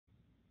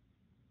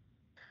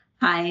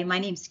Hi, my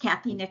name is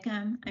Kathy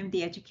Nickham. I'm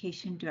the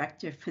Education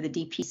Director for the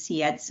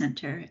DPC Ed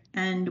Center,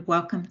 and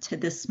welcome to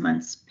this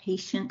month's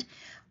patient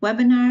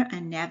webinar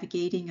on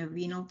navigating a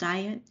renal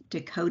diet,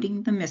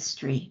 decoding the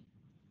mystery.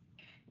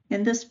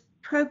 In this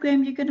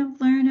program, you're going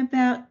to learn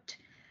about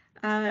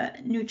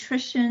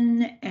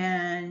nutrition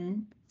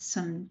and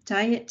some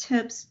diet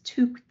tips,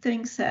 two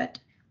things that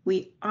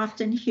we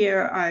often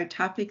hear are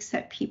topics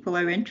that people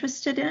are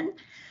interested in.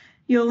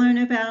 You'll learn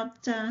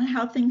about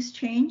how things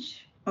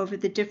change over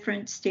the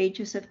different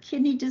stages of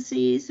kidney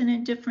disease and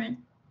in different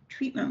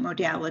treatment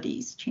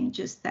modalities,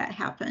 changes that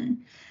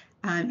happen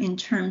in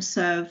terms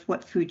of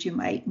what food you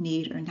might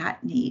need or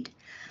not need.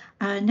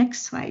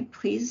 Next slide,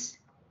 please.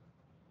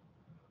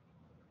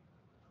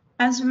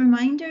 As a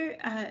reminder,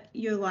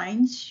 your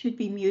lines should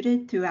be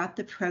muted throughout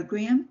the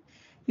program.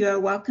 You are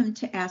welcome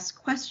to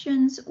ask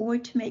questions or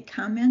to make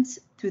comments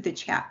through the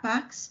chat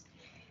box.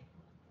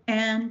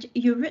 And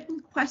your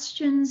written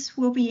questions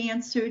will be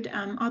answered,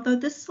 although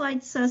this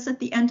slide says at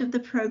the end of the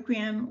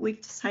program, we've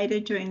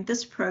decided during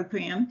this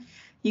program,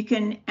 you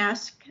can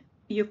ask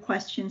your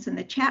questions in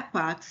the chat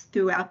box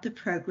throughout the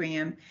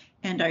program,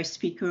 and our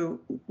speaker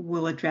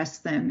will address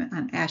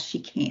them as she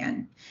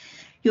can.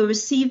 You'll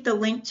receive the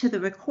link to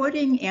the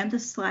recording and the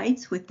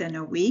slides within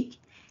a week.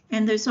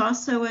 And there's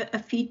also a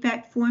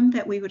feedback form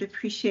that we would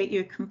appreciate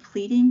your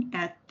completing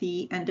at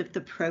the end of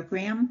the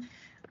program,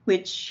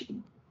 which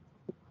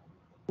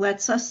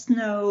lets us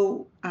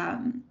know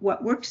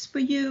what works for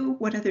you,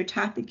 what other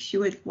topics you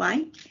would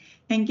like,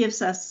 and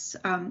gives us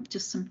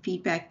just some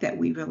feedback that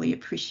we really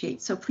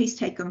appreciate. So please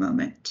take a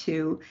moment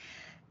to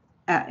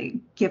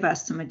give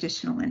us some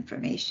additional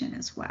information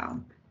as well.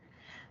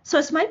 So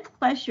it's my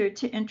pleasure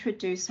to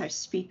introduce our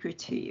speaker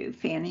to you,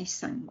 Fanny's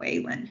son,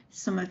 Whelan.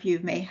 Some of you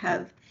may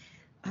have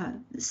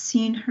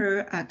seen her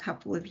a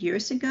couple of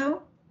years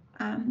ago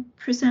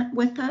present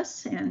with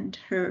us, and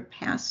her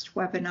past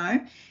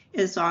webinar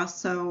is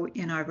also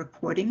in our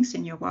recordings,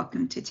 and you're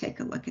welcome to take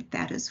a look at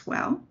that as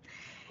well.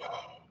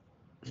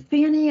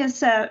 Fanny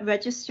is a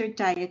registered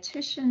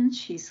dietitian.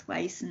 She's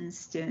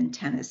licensed in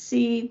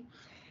Tennessee.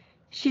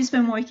 She's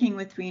been working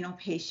with renal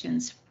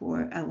patients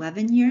for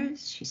 11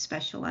 years. She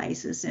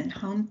specializes in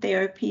home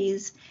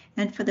therapies,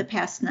 and for the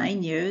past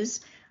 9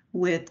 years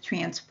with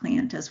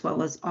transplant, as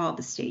well as all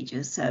the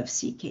stages of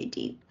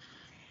CKD.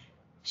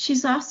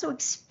 She's also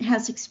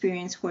has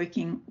experience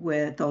working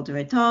with older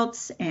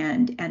adults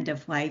and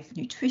end-of-life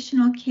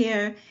nutritional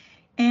care.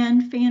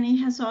 And Fanny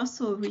has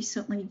also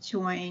recently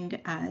joined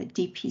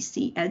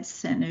DPC Ed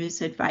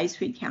Center's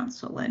Advisory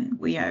Council, and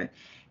we are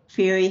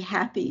very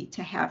happy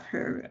to have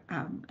her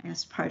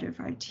as part of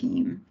our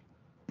team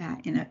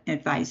in an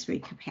advisory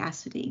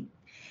capacity.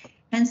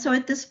 And so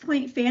at this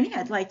point, Fanny,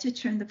 I'd like to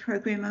turn the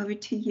program over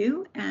to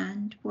you,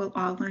 and we'll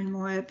all learn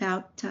more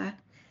about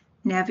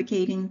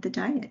navigating the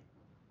diet.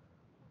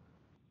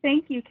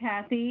 Thank you,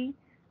 Kathy.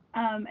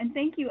 And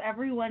thank you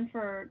everyone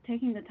for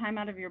taking the time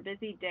out of your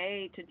busy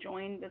day to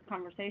join this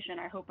conversation.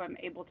 I hope I'm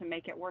able to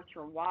make it worth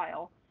your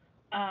while.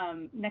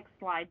 Next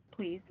slide,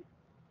 please.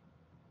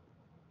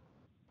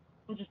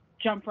 We'll just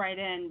jump right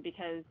in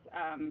because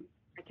I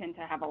tend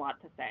to have a lot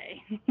to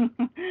say.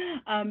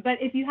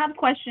 But if you have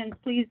questions,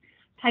 please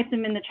type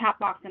them in the chat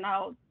box and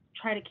I'll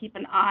try to keep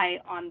an eye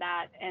on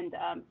that. And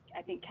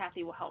I think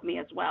Kathy will help me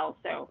as well.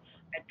 So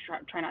I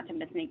try not to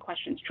miss any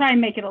questions. Try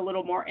and make it a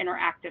little more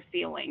interactive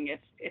feeling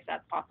if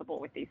that's possible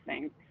with these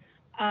things.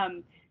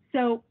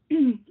 So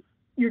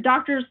your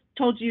doctors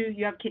told you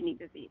you have kidney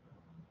disease.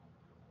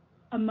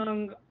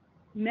 Among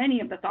many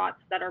of the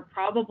thoughts that are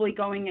probably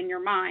going in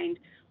your mind,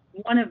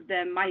 one of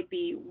them might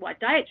be, what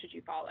diet should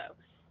you follow?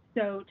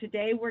 So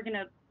today we're going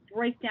to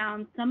break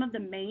down some of the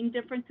main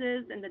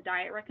differences in the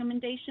diet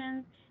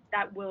recommendations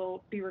that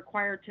will be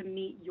required to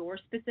meet your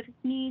specific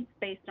needs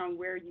based on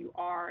where you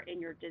are in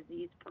your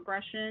disease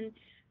progression.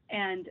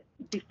 And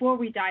before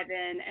we dive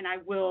in, and I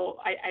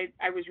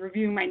was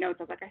reviewing my notes,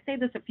 I was like, I say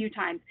this a few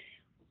times,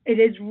 it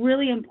is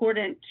really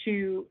important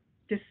to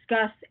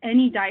discuss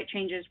any diet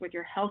changes with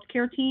your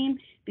healthcare team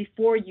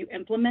before you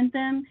implement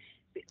them.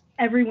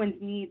 Everyone's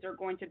needs are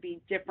going to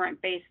be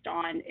different based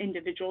on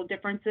individual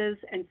differences.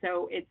 And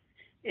so it's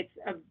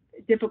a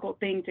difficult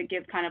thing to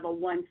give kind of a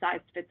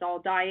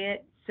one-size-fits-all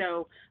diet.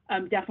 So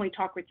definitely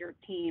talk with your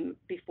team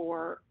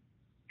before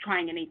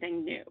trying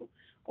anything new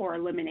or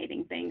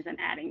eliminating things and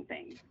adding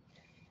things.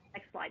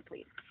 Next slide,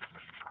 please.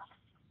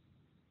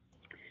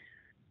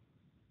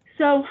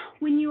 So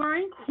when you are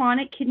in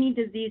chronic kidney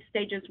disease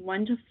stages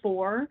 1 to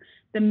 4,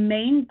 the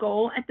main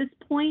goal at this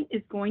point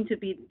is going to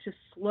be to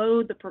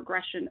slow the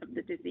progression of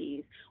the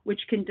disease, which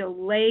can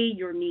delay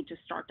your need to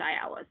start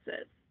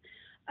dialysis.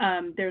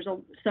 There's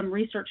some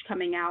research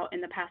coming out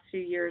in the past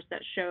few years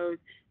that shows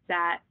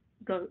that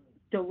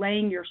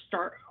delaying your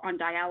start on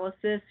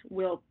dialysis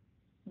will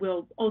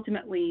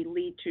ultimately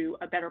lead to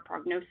a better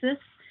prognosis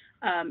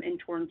in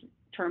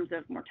terms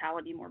of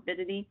mortality,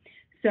 morbidity.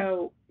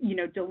 So,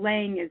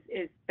 delaying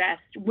is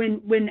best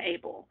when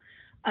able.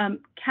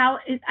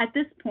 At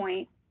this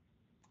point,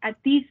 at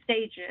these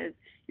stages,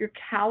 your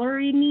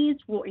calorie needs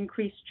will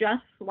increase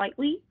just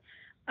slightly,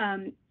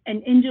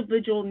 And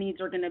individual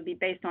needs are going to be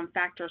based on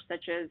factors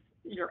such as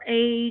your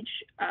age,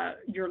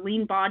 your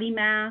lean body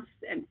mass,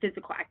 and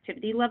physical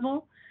activity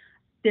level.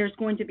 There's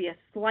going to be a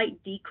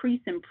slight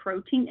decrease in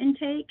protein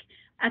intake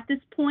at this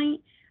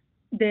point.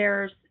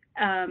 There's,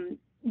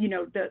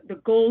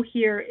 the goal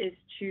here is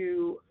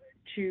to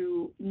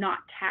not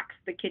tax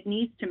the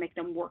kidneys, to make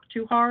them work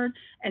too hard.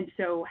 And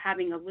so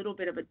having a little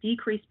bit of a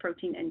decreased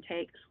protein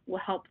intake will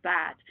help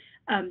that.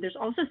 There's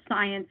also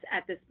science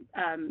at this,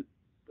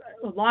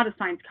 a lot of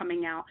science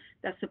coming out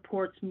that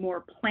supports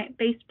more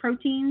plant-based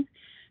proteins.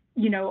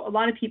 A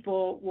lot of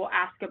people will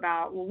ask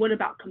about, well, what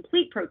about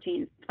complete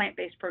proteins?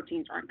 Plant-based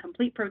proteins aren't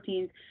complete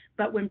proteins,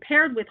 but when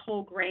paired with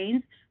whole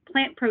grains,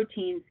 plant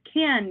proteins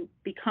can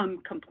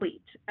become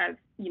complete,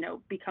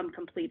 become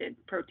completed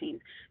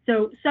proteins.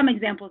 So some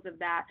examples of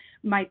that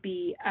might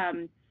be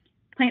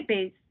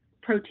plant-based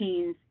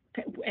proteins,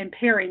 and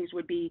pairings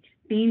would be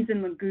beans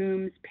and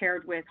legumes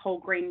paired with whole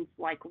grains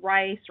like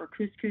rice or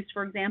couscous,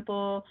 for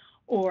example,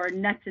 or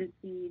nuts and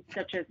seeds,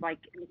 such as like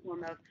in the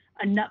form of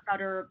a nut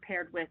butter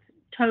paired with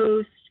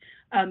toast,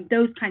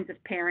 those kinds of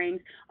pairings.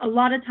 A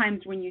lot of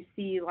times when you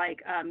see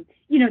like,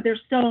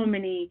 there's so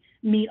many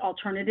meat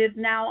alternatives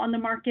now on the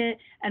market,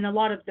 and a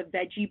lot of the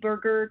veggie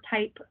burger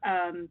type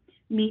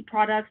meat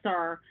products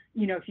are,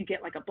 if you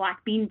get like a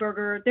black bean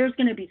burger, there's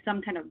going to be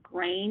some kind of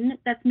grain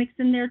that's mixed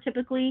in there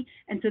typically,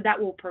 and so that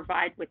will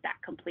provide with that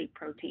complete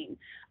protein.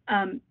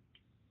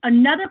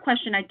 Another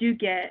question I do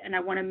get, and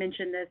I want to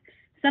mention this,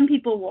 some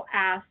people will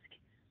ask,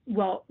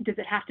 well, does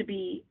it have to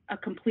be a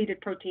completed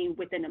protein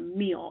within a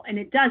meal? And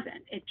it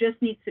doesn't. It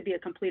just needs to be a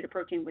completed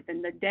protein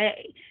within the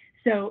day.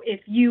 So if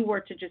you were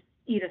to just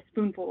eat a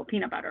spoonful of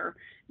peanut butter,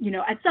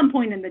 at some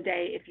point in the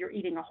day, if you're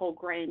eating a whole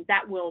grain,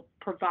 that will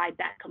provide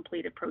that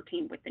completed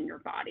protein within your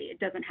body. It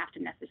doesn't have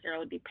to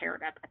necessarily be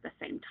paired up at the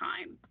same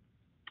time.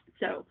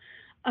 So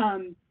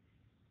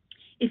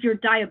if you're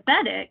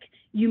diabetic,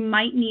 you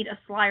might need a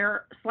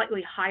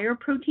slightly higher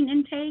protein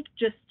intake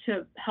just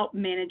to help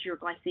manage your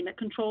glycemic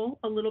control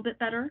a little bit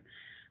better.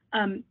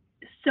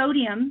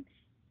 Sodium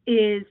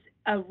is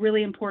a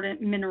really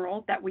important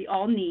mineral that we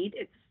all need.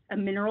 It's a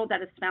mineral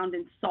that is found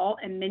in salt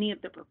and many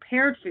of the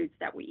prepared foods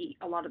that we eat,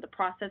 a lot of the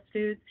processed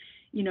foods.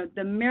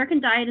 The American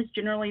diet is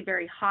generally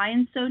very high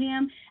in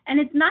sodium, and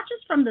it's not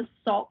just from the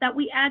salt that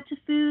we add to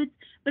foods,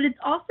 but it's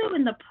also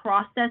in the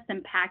processed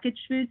and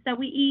packaged foods that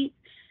we eat.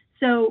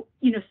 So,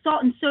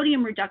 salt and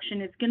sodium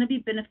reduction is going to be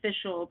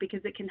beneficial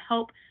because it can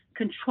help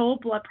control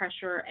blood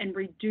pressure and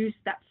reduce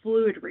that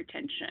fluid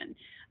retention,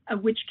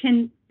 which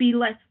can be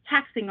less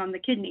taxing on the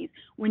kidneys.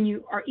 When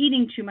you are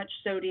eating too much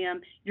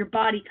sodium, your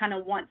body kind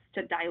of wants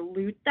to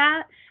dilute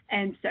that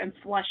and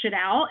flush it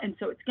out. And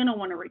so it's going to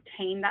want to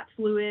retain that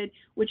fluid,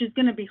 which is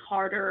going to be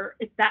harder.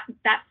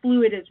 That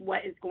fluid is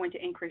what is going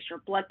to increase your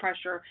blood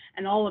pressure,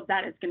 and all of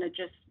that is going to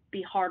just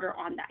be harder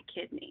on that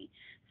kidney.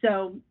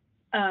 So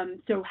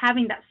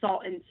having that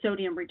salt and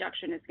sodium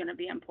reduction is going to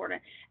be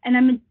important. And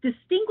I'm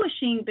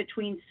distinguishing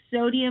between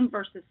sodium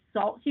versus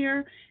salt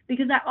here,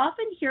 because I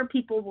often hear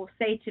people will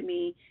say to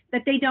me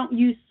that they don't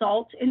use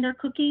salt in their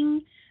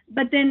cooking,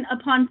 but then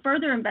upon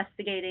further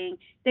investigating,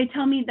 they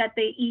tell me that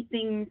they eat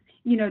things,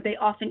 they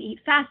often eat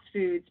fast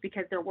foods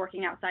because they're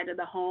working outside of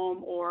the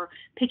home or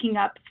picking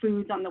up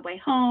foods on the way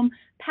home,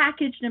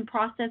 packaged and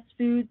processed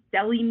foods,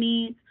 deli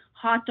meats,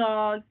 hot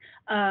dogs,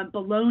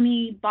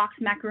 bologna,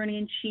 boxed macaroni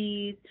and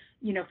cheese,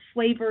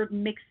 flavored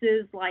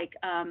mixes like,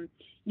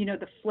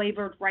 the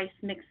flavored rice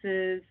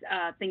mixes,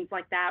 things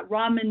like that,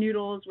 ramen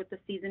noodles with the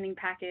seasoning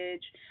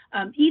package.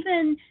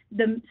 Even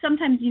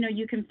sometimes,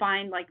 you can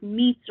find like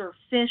meats or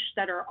fish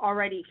that are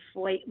already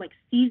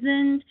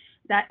seasoned,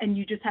 and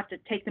you just have to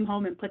take them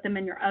home and put them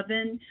in your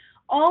oven.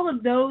 All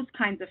of those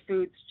kinds of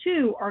foods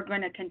too are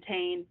going to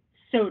contain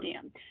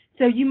sodium.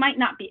 So you might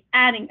not be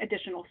adding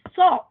additional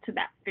salt to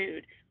that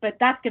food, but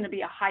that's going to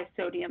be a high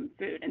sodium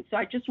food. And so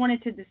I just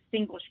wanted to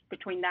distinguish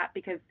between that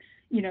because,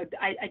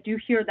 I do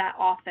hear that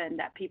often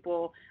that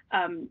people,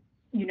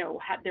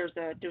 there's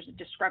a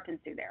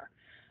discrepancy there.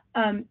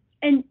 And,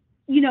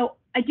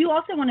 I do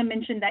also want to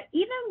mention that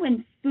even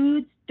when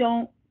foods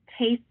don't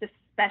taste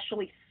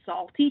especially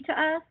salty to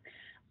us,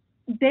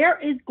 there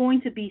is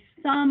going to be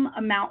some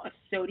amount of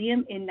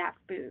sodium in that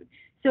food.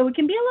 So it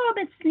can be a little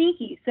bit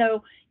sneaky.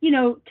 So,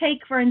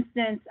 take, for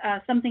instance,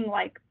 something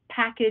like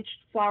packaged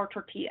flour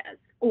tortillas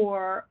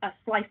or a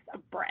slice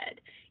of bread.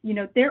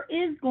 There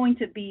is going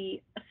to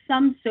be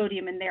some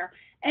sodium in there.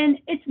 And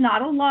it's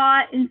not a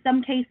lot in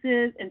some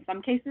cases. In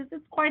some cases,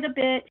 it's quite a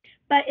bit.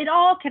 But it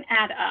all can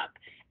add up.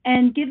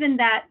 And given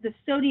that the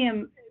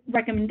sodium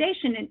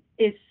recommendation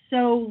is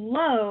so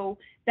low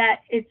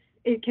that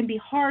it can be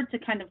hard to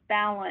kind of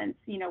balance,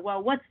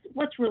 well,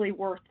 what's really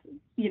worth,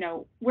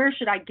 where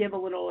should I give a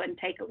little and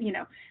take,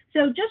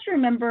 So just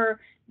remember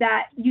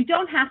that you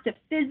don't have to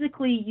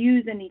physically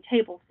use any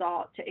table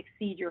salt to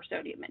exceed your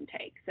sodium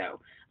intake. So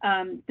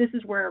this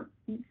is where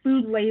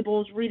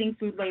reading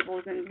food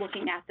labels and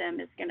looking at them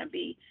is going to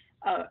be,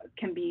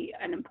 can be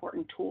an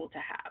important tool to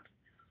have.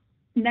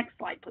 Next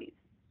slide, please.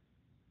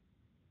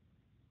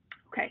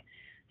 Okay,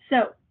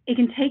 so it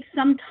can take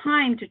some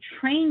time to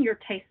train your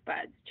taste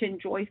buds to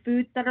enjoy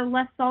foods that are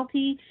less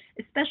salty,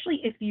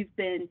 especially if you've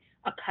been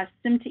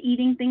accustomed to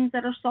eating things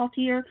that are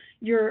saltier.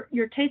 Your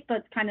taste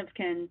buds kind of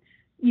can,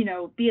 you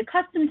know, be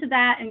accustomed to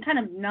that and kind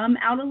of numb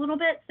out a little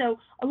bit. So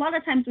a lot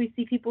of times we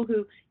see people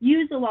who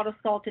use a lot of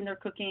salt in their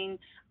cooking,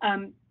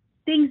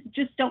 things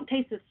just don't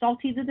taste as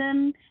salty to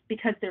them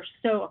because they're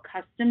so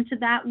accustomed to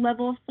that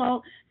level of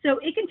salt. So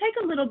it can take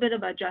a little bit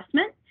of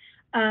adjustment.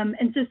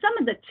 And so some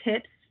of the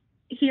tips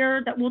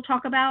here that we'll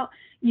talk about,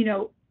 you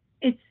know,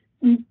 it's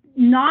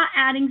not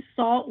adding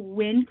salt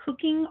when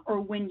cooking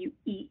or when you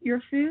eat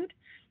your food,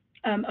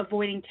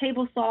 avoiding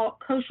table salt,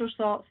 kosher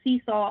salt,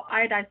 sea salt,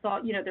 iodized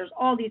salt. You know, there's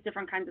all these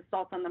different kinds of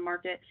salts on the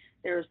market.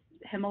 There's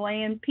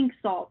Himalayan pink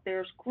salt,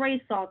 there's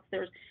gray salts,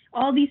 there's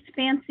all these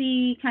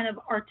fancy kind of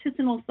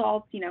artisanal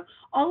salts. You know,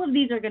 all of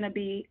these are going to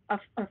be a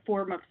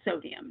form of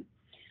sodium.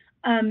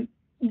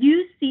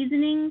 Use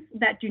seasonings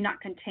that do not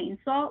contain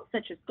salt,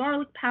 such as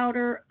garlic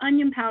powder,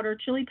 onion powder,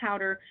 chili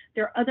powder.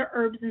 There are other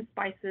herbs and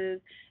spices.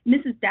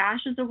 Mrs.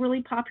 Dash is a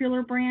really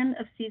popular brand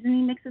of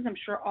seasoning mixes. I'm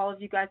sure all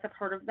of you guys have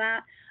heard of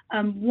that.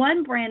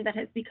 One brand that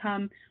has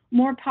become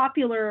more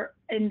popular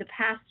in the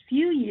past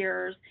few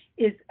years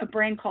is a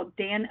brand called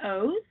Dan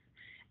O's,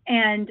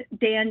 and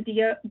Dan,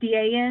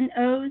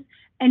 D-A-N-O's.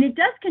 And it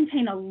does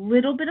contain a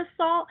little bit of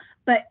salt,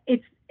 but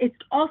it's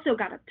also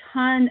got a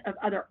ton of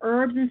other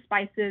herbs and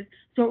spices,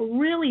 so it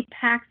really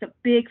packs a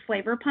big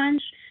flavor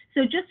punch.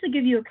 So just to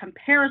give you a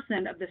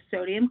comparison of the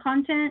sodium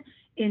content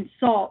in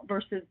salt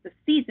versus the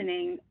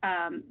seasoning,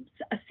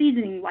 a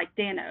seasoning like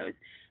Dan-O's,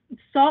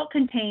 salt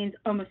contains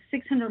almost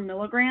 600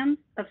 milligrams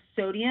of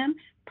sodium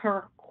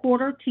per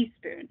quarter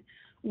teaspoon,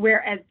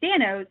 whereas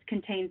Dan-O's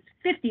contains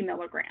 50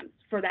 milligrams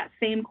for that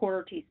same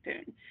quarter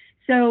teaspoon.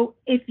 So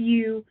if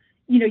you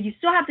you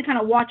still have to kind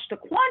of watch the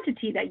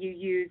quantity that you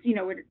use. You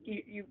know,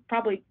 you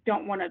probably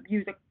don't want to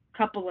use a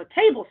couple of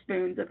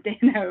tablespoons of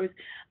Dan-O's,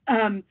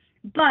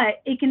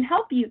 but it can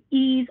help you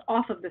ease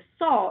off of the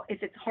salt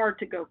if it's hard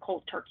to go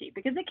cold turkey,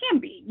 because it can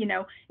be, you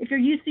know, if you're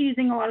used to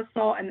using a lot of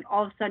salt and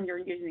all of a sudden you're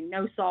using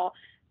no salt,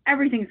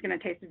 everything's going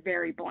to taste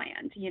very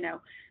bland, you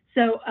know.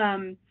 So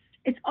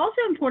it's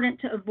also important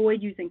to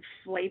avoid using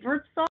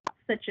flavored salt,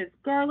 such as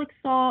garlic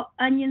salt,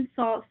 onion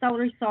salt,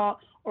 celery salt,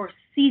 or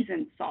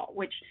seasoned salt,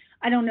 which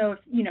I don't know if,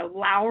 you know,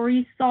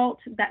 Lowry salt,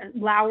 that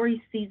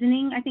Lowry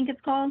seasoning, I think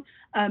it's called,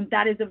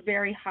 that is a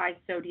very high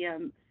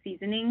sodium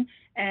seasoning.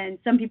 And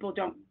some people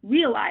don't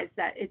realize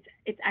that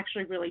it's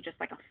actually really just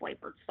like a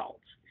flavored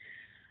salt.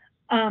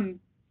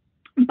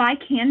 Buy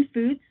canned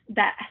foods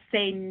that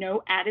say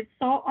no added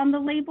salt on the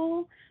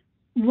label.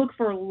 Look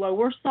for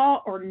lower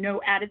salt or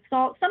no added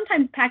salt.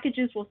 Sometimes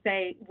packages will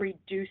say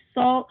reduced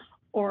salt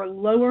or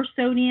lower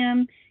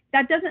sodium.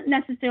 That doesn't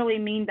necessarily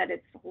mean that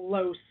it's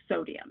low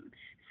sodium.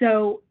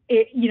 So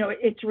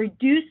it's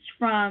reduced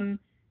from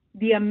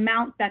the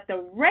amount that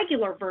the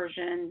regular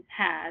version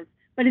has,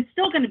 but it's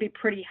still going to be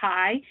pretty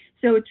high.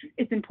 So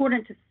it's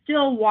important to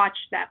still watch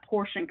that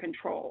portion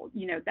control,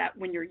 you know, that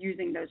when you're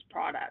using those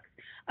products.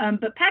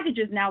 But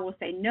packages now will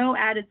say no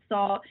added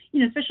salt,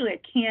 you know, especially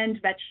like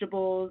canned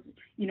vegetables,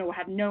 you know, will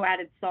have no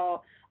added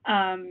salt.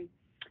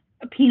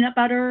 Peanut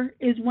butter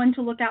is one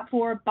to look out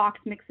for, box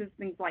mixes,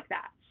 things like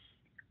that.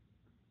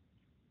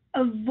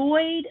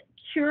 Avoid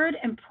cured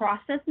and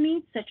processed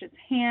meats such as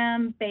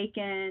ham,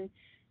 bacon,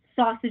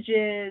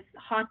 sausages,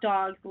 hot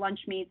dogs,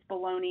 lunch meats,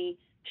 bologna,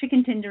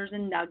 chicken tenders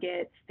and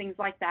nuggets, things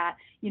like that.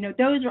 You know,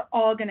 those are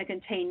all going to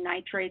contain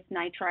nitrates,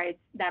 nitrites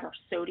that are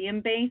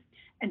sodium based.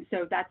 And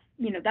so that's,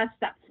 you know, that's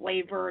that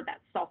flavor, that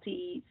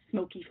salty,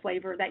 smoky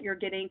flavor that you're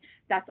getting.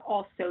 That's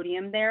all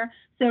sodium there.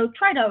 So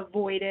try to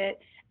avoid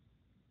it.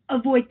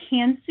 Avoid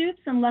canned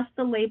soups unless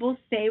the labels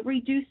say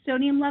reduced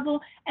sodium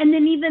level. And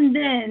then even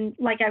then,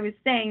 like I was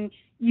saying,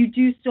 you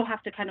do still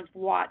have to kind of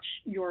watch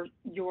your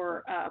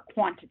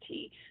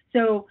quantity.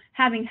 So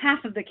having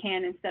half of the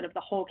can instead of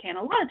the whole can.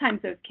 A lot of times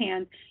those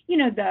cans, you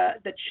know,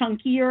 the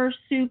chunkier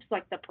soups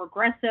like the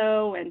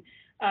Progresso and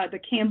the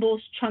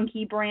Campbell's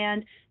Chunky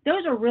brand,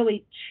 those are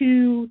really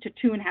 2 to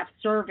 2.5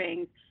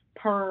 servings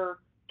per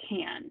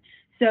can.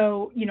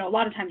 So, you know, a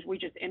lot of times we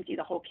just empty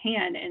the whole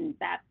can and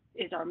that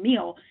is our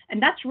meal,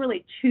 and that's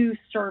really 2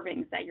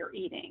 servings that you're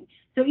eating.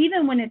 So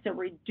even when it's a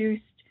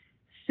reduced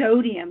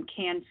sodium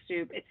canned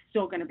soup, it's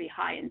still going to be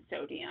high in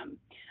sodium.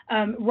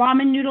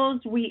 Ramen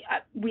noodles,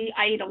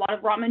 I eat a lot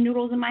of ramen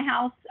noodles in my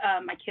house.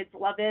 My kids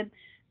love it.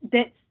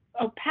 That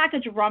a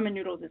package of ramen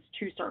noodles is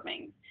 2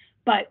 servings,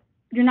 but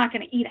you're not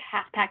going to eat a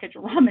half package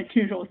of ramen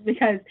noodles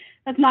because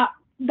that's not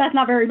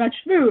very much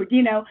food,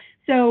 you know.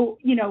 So,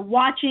 you know,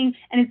 watching,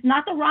 and it's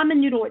not the ramen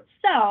noodle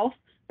itself,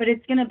 but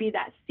it's going to be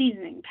that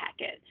seasoning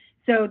packet.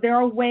 So there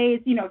are ways,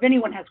 you know, if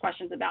anyone has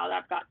questions about it,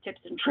 I've got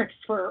tips and tricks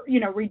for, you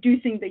know,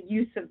 reducing the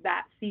use of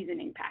that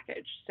seasoning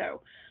package.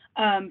 So,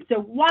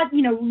 what,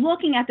 you know,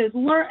 looking at those,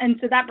 and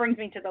so that brings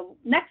me to the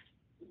next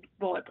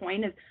bullet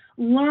point is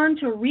learn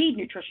to read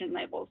nutrition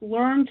labels,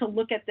 learn to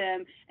look at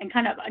them and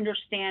kind of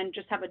understand,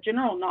 just have a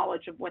general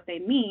knowledge of what they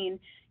mean.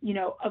 You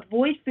know,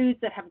 avoid foods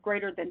that have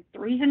greater than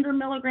 300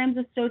 milligrams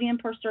of sodium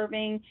per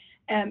serving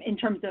in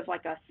terms of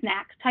like a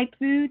snack type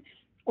food,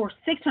 or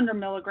 600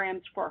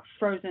 milligrams for a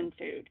frozen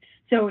food.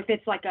 So if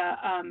it's like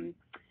a,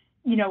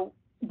 you know,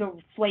 the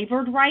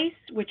flavored rice,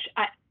 which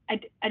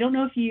I don't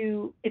know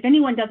if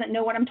anyone doesn't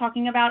know what I'm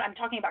talking about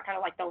kind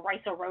of like the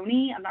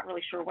rice-a-roni. I'm not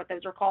really sure what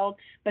those are called,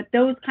 but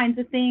those kinds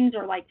of things,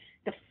 or like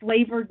the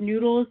flavored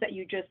noodles that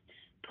you just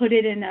put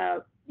it in a,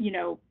 you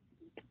know,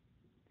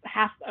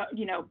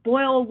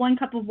 boil 1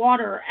 cup of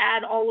water,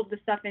 add all of the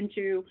stuff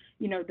into,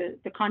 you know,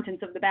 the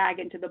contents of the bag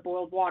into the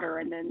boiled water,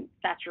 and then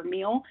that's your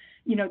meal.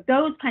 You know,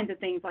 those kinds of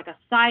things, like a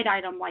side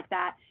item like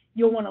that,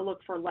 you'll want to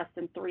look for less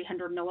than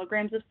 300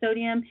 milligrams of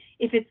sodium.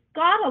 If it's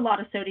got a lot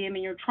of sodium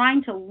and you're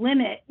trying to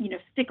limit, you know,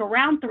 stick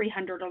around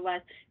 300 or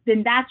less,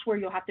 then that's where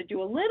you'll have to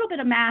do a little bit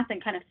of math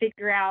and kind of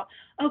figure out,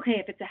 okay,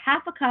 if it's a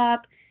half a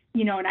cup,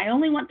 you know, and I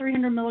only want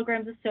 300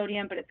 milligrams of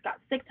sodium, but it's got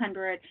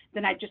 600,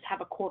 then I just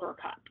have a quarter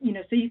cup, you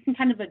know, so you can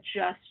kind of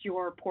adjust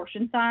your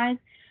portion size.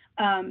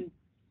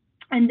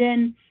 And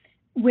then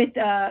with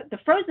the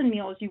frozen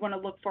meals, you want to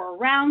look for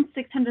around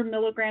 600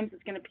 milligrams is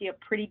going to be a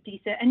pretty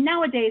decent. And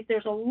nowadays,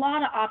 there's a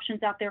lot of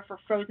options out there for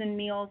frozen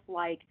meals,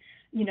 like,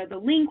 you know, the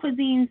lean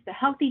cuisines, the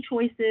healthy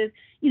choices,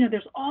 you know,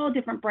 there's all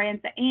different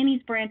brands, the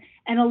Annie's brand,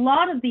 and a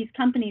lot of these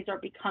companies are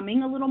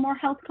becoming a little more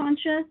health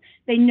conscious.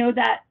 They know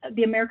that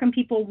the American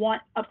people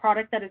want a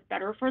product that is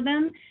better for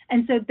them.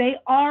 And so they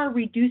are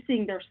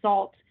reducing their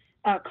salt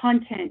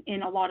content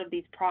in a lot of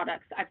these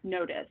products, I've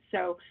noticed.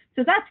 So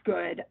that's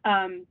good.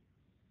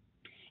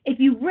 If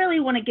you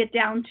really want to get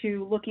down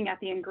to looking at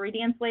the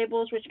ingredients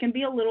labels, which can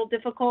be a little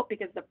difficult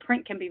because the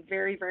print can be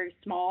very, very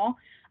small,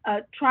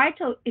 try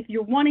to, if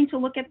you're wanting to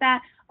look at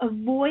that,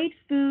 avoid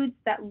foods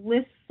that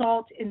list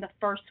salt in the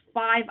first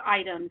 5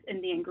 items in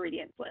the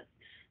ingredients list.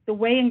 The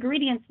way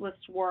ingredients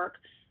lists work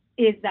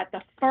is that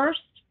the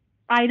first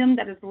item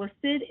that is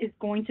listed is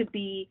going to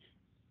be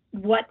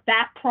what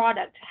that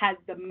product has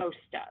the most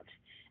of.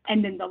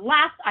 And then the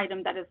last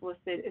item that is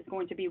listed is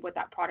going to be what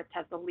that product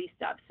has the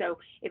least of. So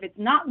if it's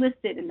not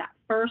listed in that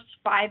first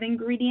 5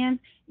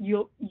 ingredients,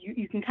 you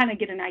can kind of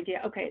get an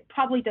idea, okay, it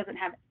probably doesn't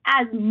have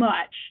as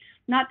much.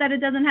 Not that it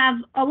doesn't have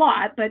a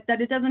lot, but that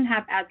it doesn't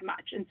have as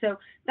much. And so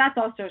that's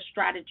also a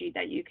strategy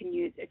that you can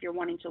use if you're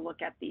wanting to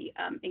look at the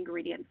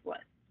ingredients list.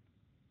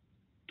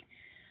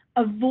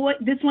 Avoid,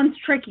 this one's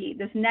tricky,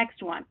 this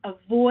next one,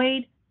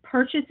 avoid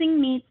purchasing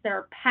meats that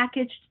are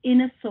packaged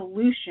in a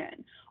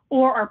solution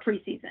or are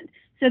pre-seasoned.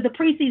 So the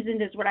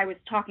pre-seasoned is what I was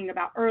talking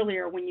about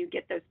earlier, when you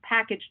get those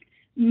packaged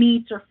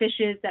meats or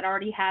fishes that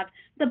already have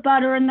the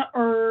butter and the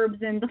herbs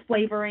and the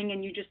flavoring,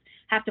 and you just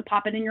have to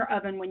pop it in your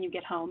oven when you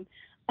get home.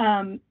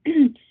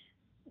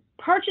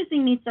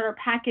 Purchasing meats that are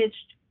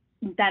packaged,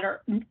 that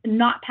are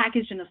not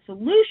packaged in a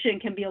solution,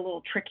 can be a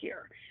little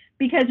trickier,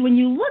 because when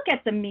you look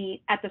at the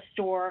meat at the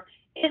store,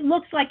 it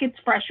looks like it's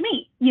fresh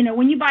meat. You know,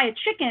 when you buy a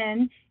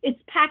chicken,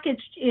 it's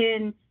packaged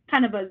in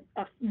kind of a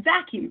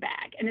vacuum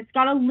bag, and it's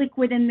got a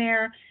liquid in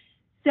there.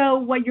 So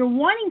what you're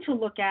wanting to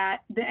look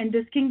at, and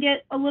this can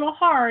get a little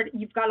hard,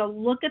 you've got to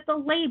look at the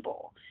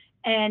label,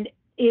 and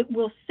it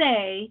will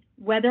say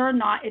whether or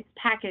not it's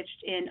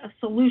packaged in a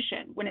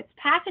solution. When it's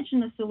packaged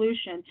in a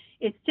solution,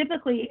 it's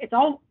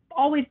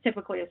always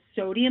typically a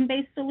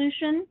sodium-based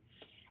solution.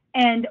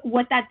 And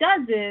what that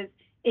does is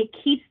it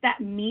keeps that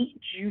meat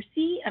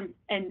juicy and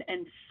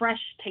fresh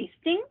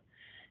tasting.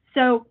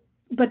 So,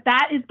 but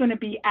that is going to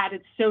be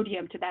added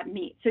sodium to that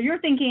meat. So you're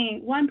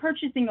thinking, well, I'm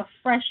purchasing a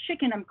fresh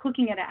chicken, I'm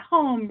cooking it at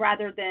home,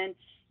 rather than,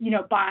 you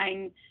know,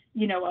 buying,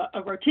 you know,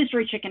 a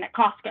rotisserie chicken at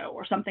Costco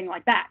or something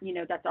like that, you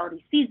know, that's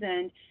already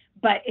seasoned.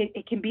 But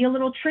it can be a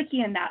little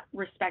tricky in that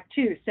respect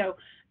too. So,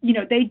 you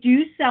know, they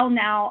do sell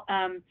now,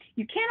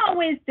 you can't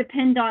always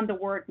depend on the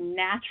word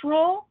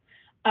natural,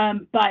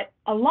 but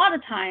a lot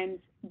of times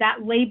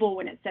that label,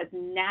 when it says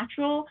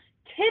natural,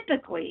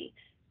 typically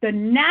the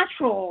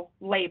natural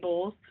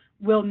labels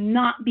will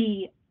not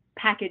be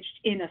packaged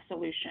in a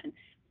solution.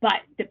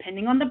 But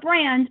depending on the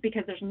brand,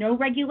 because there's no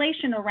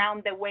regulation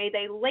around the way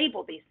they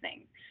label these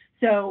things.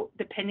 So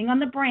depending on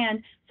the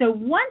brand, so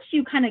once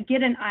you kind of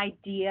get an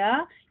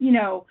idea, you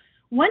know,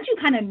 once you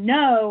kind of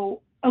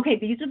know, okay,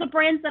 these are the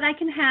brands that I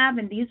can have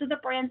and these are the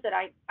brands that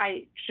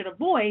I should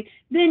avoid,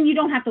 then you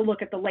don't have to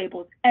look at the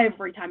labels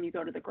every time you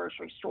go to the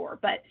grocery store.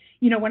 But,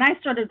 you know, when I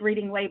started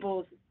reading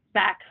labels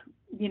back,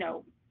 you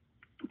know,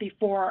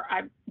 before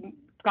I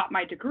got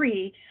my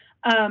degree,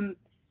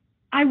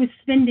 I was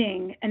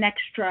spending an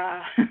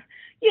extra,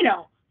 you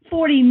know,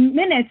 40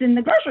 minutes in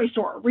the grocery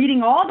store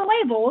reading all the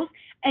labels.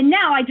 And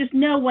now I just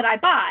know what I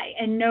buy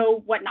and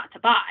know what not to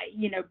buy,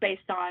 you know,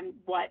 based on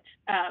what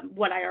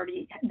I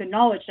already, the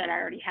knowledge that I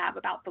already have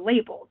about the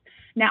labels.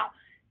 Now,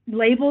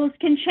 labels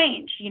can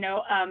change, you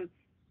know,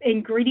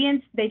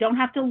 ingredients, they don't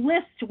have to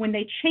list when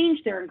they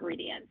change their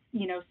ingredients,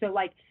 you know, so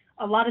like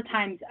a lot of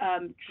times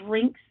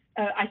drinks,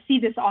 I see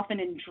this often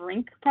in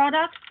drink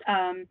products.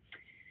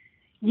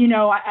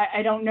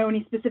 I don't know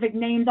any specific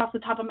names off the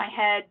top of my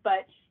head,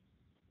 but,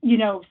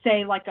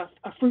 say like a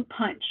fruit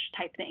punch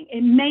type thing.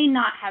 It may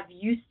not have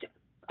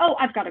oh,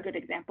 I've got a good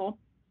example.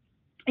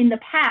 In the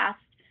past,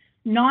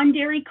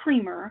 non-dairy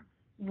creamer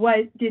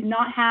did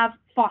not have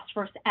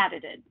phosphorus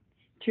added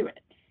to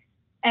it.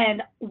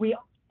 And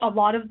a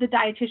lot of the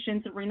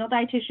dietitians, the renal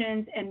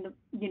dietitians, and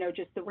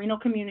just the renal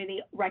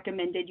community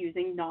recommended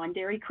using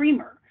non-dairy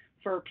creamer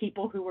for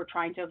people who were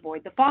trying to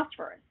avoid the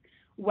phosphorus.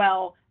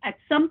 Well, at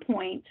some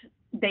point,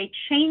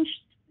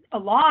 a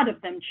lot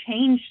of them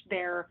changed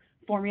their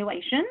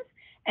formulations,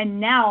 and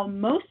now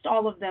most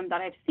all of them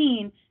that I've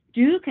seen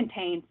do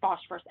contain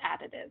phosphorus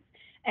additives.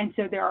 And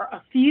so there are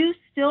a few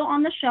still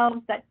on the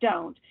shelves that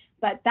don't,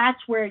 but that's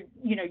where,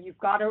 you've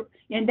got to,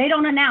 and they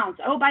don't announce,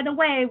 oh, by the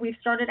way, we've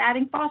started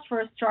adding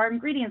phosphorus to our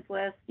ingredients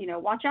list,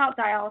 watch out,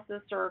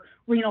 dialysis or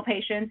renal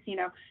patients,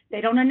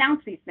 they don't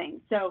announce these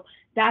things. So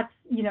that's,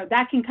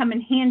 that can come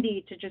in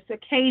handy to just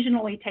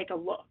occasionally take a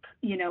look,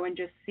 and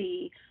just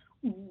see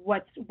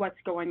what's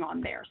going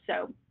on there.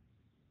 So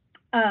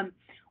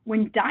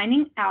when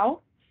dining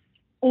out,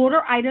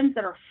 order items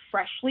that are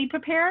freshly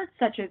prepared,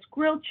 such as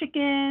grilled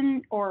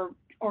chicken or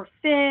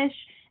fish,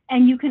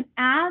 and you can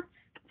ask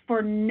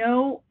for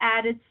no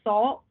added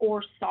salt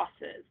or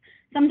sauces.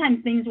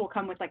 Sometimes things will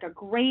come with like a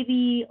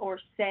gravy, or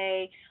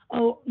say,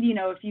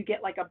 if you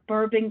get like a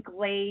bourbon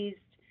glazed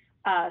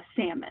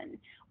salmon,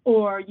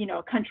 or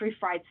a country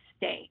fried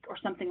steak or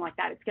something like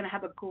that, it's going to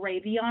have a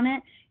gravy on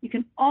it. You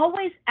can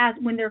always ask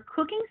when they're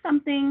cooking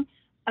something.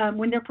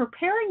 When they're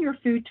preparing your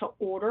food to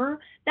order,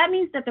 that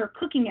means that they're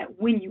cooking it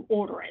when you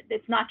order it.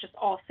 It's not just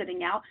all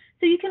sitting out.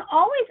 So you can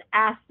always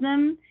ask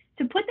them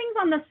to put things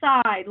on the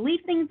side, leave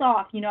things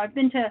off. I've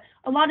been to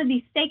a lot of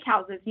these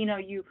steakhouses,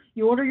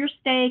 you order your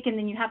steak and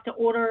then you have to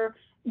order,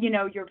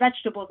 your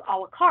vegetables a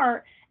la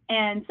carte.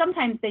 And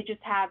sometimes they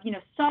just have,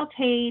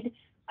 sauteed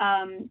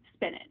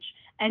spinach.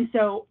 And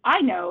so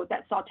I know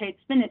that sauteed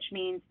spinach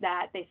means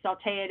that they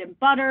saute it in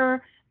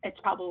butter. It's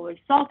probably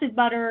salted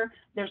butter.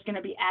 There's going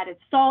to be added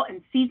salt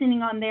and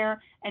seasoning on there.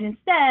 And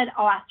instead,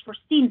 I'll ask for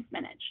steamed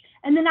spinach.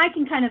 And then I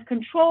can kind of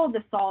control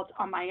the salt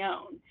on my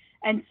own.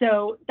 And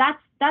so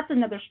that's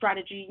another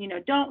strategy.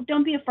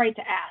 Don't be afraid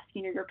to ask.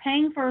 You're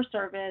paying for a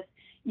service.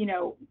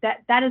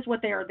 That is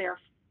what they are there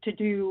to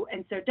do.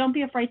 And so don't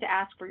be afraid to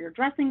ask for your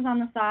dressings on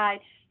the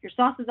side, your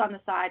sauces on the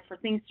side, for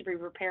things to be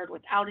prepared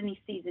without any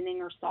seasoning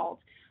or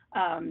salt.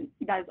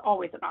 That is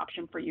always an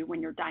option for you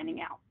when you're dining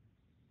out.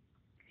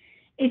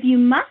 If you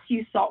must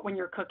use salt when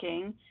you're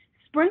cooking,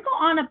 sprinkle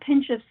on a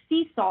pinch of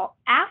sea salt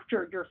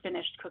after you're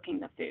finished cooking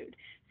the food.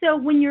 So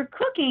when you're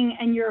cooking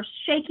and you're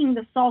shaking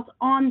the salt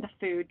on the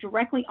food,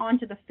 directly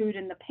onto the food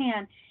in the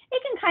pan,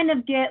 it can kind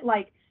of get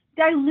like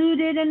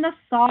diluted in the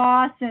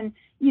sauce, and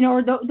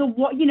or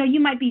you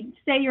might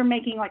say you're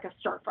making like a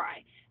stir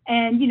fry,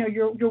 and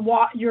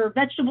your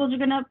vegetables are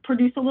going to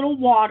produce a little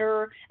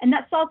water, and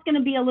that salt's going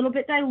to be a little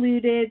bit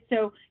diluted,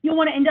 so you'll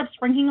want to end up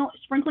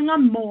sprinkling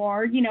on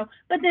more,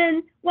 but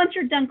then once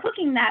you're done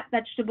cooking that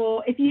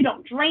vegetable, if you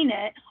don't drain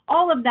it,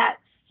 all of that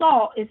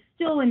salt is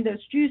still in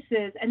those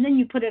juices, and then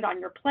you put it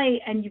on your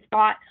plate, and you've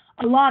got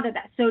a lot of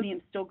that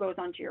sodium still goes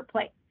onto your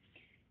plate.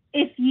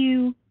 If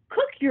you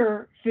cook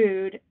your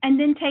food and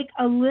then take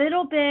a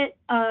little bit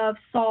of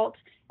salt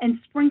and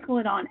sprinkle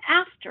it on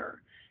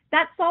after,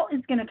 that salt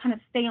is going to kind of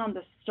stay on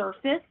the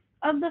surface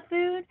of the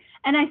food.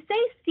 And I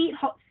say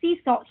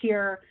sea salt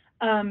here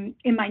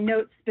in my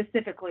notes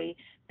specifically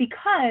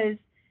because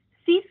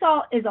sea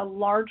salt is a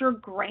larger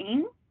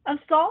grain of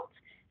salt.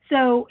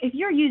 So if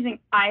you're using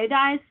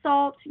iodized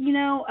salt,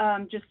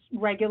 just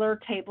regular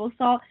table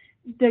salt,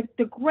 the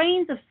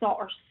grains of salt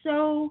are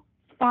so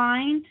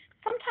fine,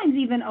 sometimes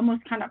even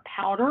almost kind of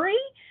powdery,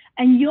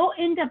 and you'll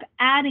end up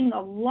adding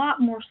a lot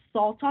more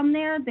salt on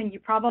there than you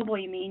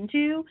probably mean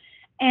to.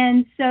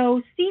 And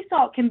so sea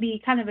salt can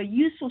be kind of a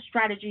useful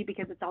strategy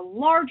because it's a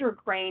larger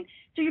grain,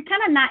 so you're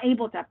kind of not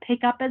able to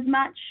pick up as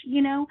much,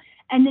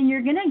 and then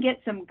you're going to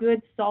get some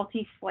good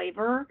salty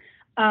flavor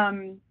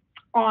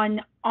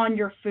on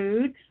your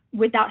food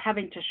without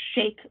having to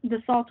shake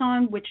the salt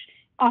on, which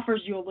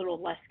offers you a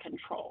little less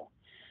control.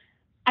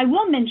 I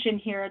will mention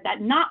here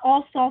that not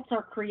all salts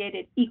are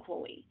created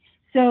equally.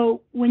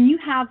 So when you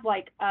have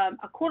like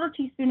a quarter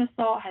teaspoon of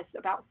salt has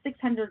about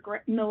 600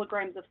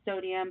 milligrams of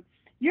sodium,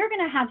 you're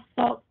going to have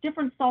salts,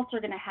 different salts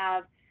are going to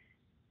have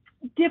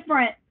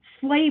different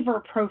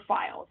flavor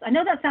profiles. I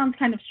know that sounds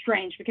kind of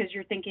strange because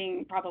you're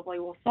thinking probably,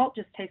 well, salt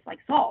just tastes like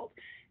salt.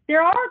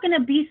 There are going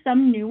to be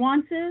some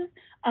nuances.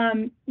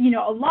 A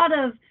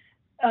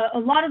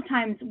lot of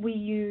times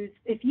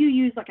if you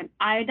use like an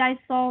iodized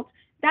salt,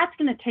 that's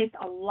going to taste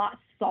a lot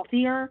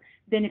saltier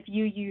than if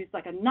you use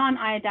like a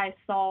non-iodized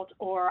salt,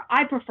 or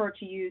I prefer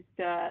to use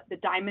the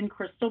Diamond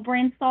Crystal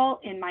brand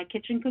salt in my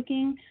kitchen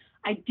cooking.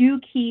 I do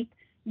keep,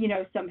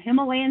 some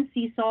Himalayan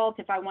sea salt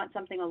if I want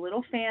something a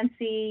little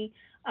fancy.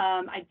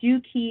 I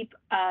do keep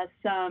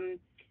some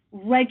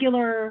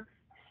regular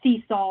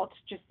sea salt,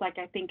 just like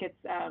I think it's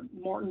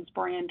Morton's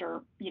brand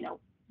or,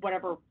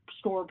 whatever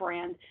store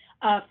brand,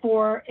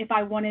 for if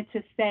I wanted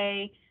to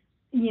say,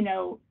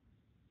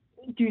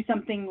 do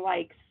something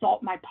like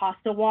salt my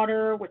pasta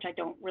water, which I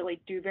don't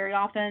really do very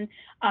often.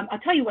 I'll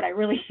tell you what I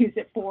really use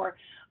it for,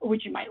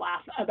 which you might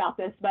laugh about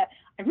this, but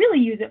I really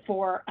use it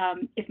for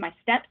if my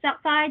steps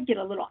outside get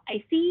a little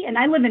icy, and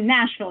I live in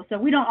Nashville, so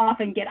we don't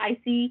often get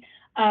icy.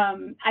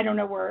 I don't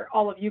know where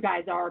all of you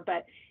guys are,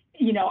 but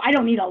you know, I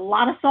don't need a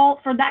lot of salt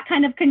for that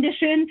kind of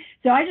condition.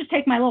 So I just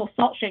take my little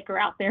salt shaker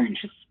out there and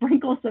just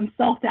sprinkle some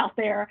salt out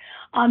there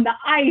on the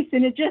ice.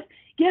 And it just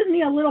gives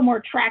me a little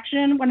more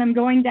traction when I'm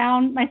going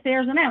down my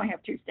stairs. And I only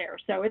have 2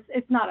 stairs. So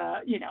it's not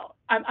a, you know,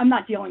 I'm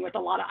not dealing with a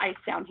lot of ice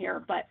down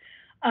here, but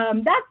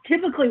that's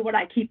typically what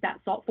I keep that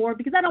salt for,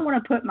 because I don't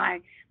want to put my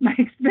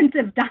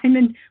expensive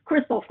diamond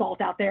crystal salt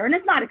out there. And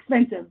it's not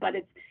expensive, but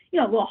it's, you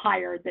know, a little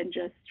higher than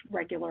just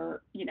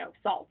regular, you know,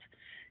 salt.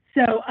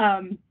 So,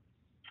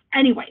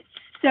 anyways,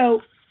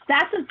 so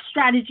that's a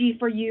strategy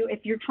for you if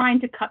you're trying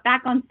to cut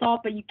back on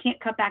salt, but you can't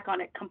cut back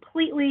on it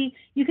completely.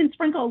 You can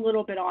sprinkle a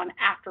little bit on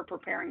after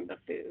preparing the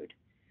food.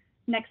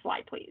 Next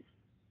slide, please.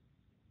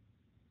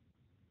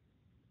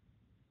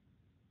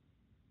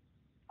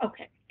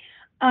 Okay.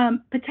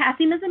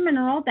 Potassium is a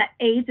mineral that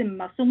aids in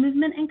muscle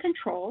movement and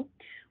control.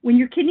 When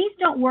your kidneys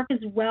don't work as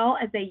well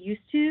as they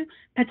used to,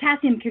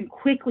 potassium can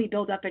quickly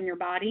build up in your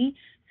body.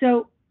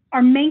 So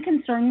our main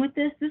concern with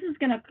this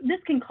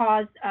can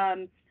cause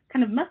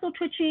kind of muscle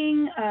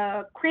twitching,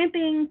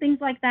 cramping, things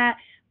like that,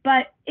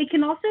 but it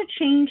can also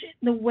change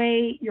the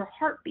way your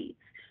heart beats,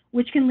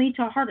 which can lead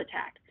to a heart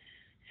attack.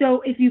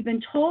 So if you've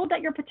been told that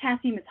your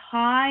potassium is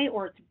high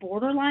or it's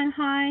borderline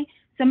high,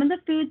 some of the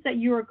foods that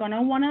you are going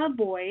to want to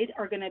avoid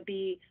are going to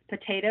be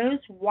potatoes,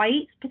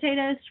 white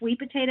potatoes, sweet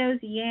potatoes,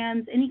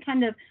 yams, any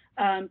kind of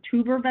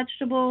tuber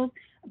vegetables,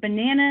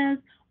 bananas,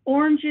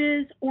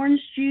 oranges,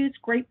 orange juice,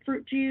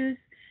 grapefruit juice,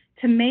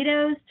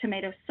 tomatoes,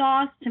 tomato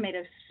sauce,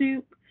 tomato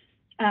soup,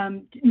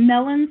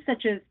 melons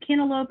such as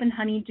cantaloupe and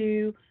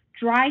honeydew,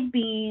 dried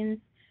beans,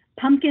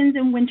 pumpkins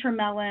and winter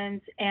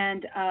melons,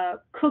 and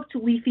cooked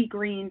leafy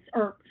greens,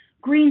 or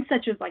greens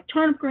such as like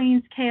turnip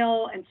greens,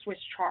 kale, and Swiss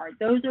chard.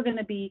 Those are going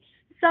to be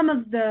some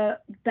of the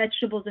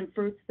vegetables and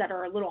fruits that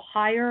are a little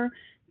higher.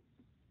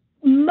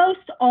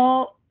 Most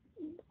all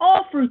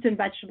fruits and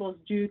vegetables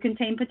do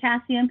contain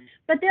potassium,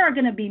 but there are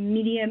going to be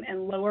medium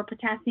and lower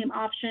potassium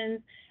options.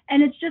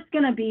 And it's just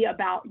going to be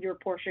about your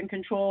portion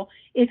control.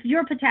 If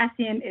your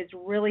potassium is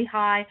really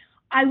high,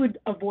 I would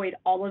avoid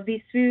all of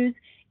these foods.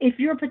 If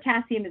your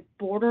potassium is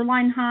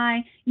borderline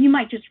high, you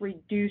might just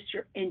reduce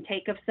your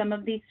intake of some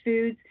of these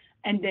foods,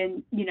 and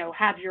then, you know,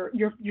 have your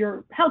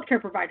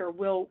healthcare provider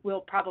will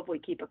probably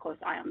keep a close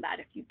eye on that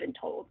if you've been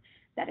told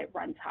that it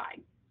runs high.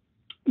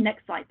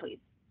 Next slide, please.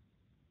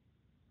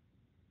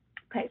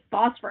 Okay,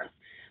 phosphorus.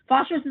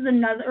 Phosphorus is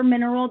another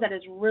mineral that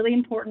is really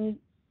important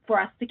for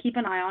us to keep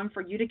an eye on,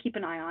 for you to keep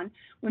an eye on.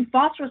 When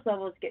phosphorus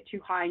levels get too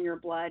high in your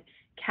blood,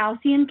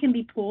 calcium can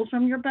be pulled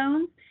from your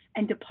bones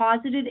and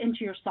deposited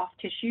into your soft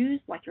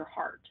tissues like your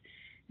heart.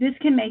 This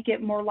can make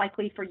it more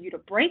likely for you to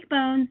break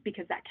bones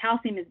because that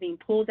calcium is being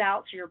pulled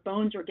out, so your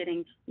bones are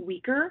getting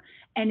weaker,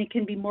 and it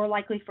can be more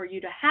likely for you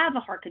to have a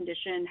heart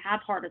condition, have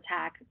heart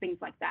attack, things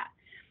like that.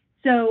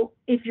 So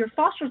if your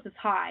phosphorus is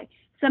high,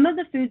 some of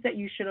the foods that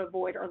you should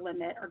avoid or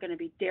limit are going to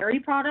be dairy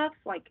products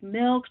like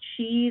milk,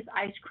 cheese,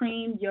 ice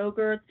cream,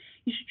 yogurts.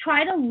 You should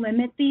try to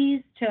limit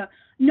these to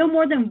no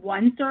more than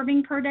 1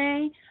 serving per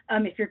day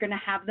if you're going to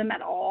have them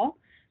at all.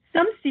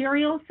 Some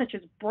cereals, such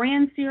as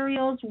bran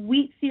cereals,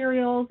 wheat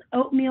cereals,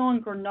 oatmeal,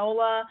 and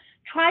granola,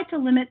 try to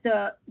limit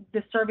the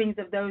servings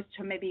of those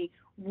to maybe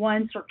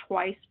once or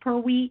twice per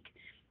week.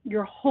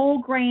 Your whole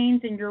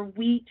grains and your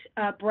wheat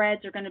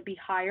breads are going to be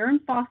higher in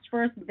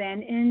phosphorus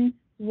than in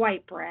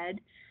white bread.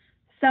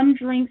 Some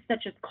drinks,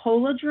 such as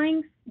cola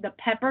drinks, the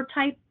pepper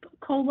type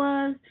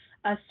colas,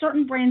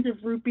 certain brands of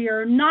root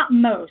beer, not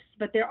most,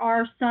 but there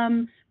are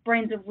some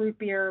brands of root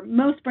beer.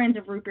 Most brands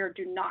of root beer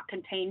do not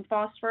contain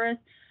phosphorus.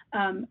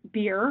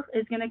 Beer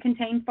is going to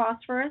contain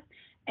phosphorus,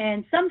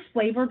 and some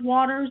flavored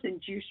waters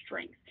and juice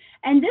drinks.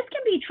 And this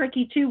can be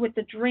tricky too with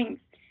the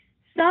drinks.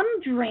 Some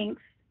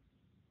drinks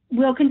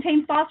will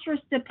contain phosphorus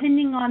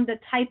depending on the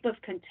type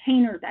of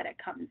container that it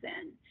comes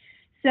in.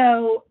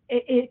 So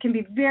it can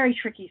be very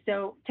tricky.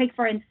 So take,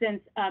 for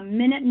instance, a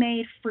Minute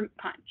Maid fruit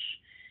punch.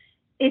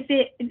 If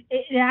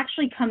it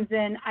actually comes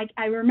in,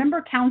 I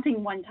remember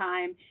counting one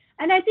time,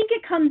 and I think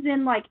it comes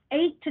in like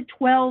 8 to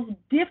 12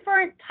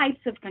 different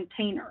types of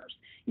containers.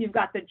 You've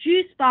got the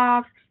juice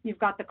box, you've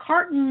got the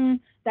carton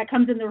that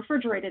comes in the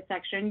refrigerated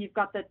section, you've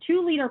got the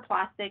 2-liter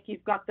plastic,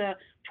 you've got the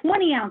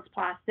 20-ounce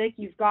plastic,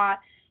 you've got,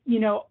 you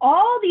know,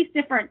 all these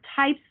different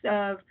types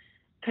of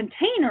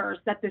containers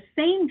that the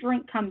same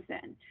drink comes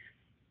in.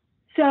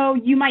 So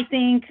you might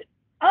think,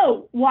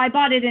 oh, well, I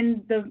bought it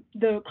in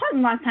the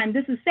carton last time,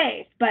 this is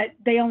safe, but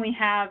they only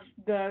have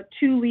the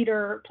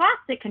 2-liter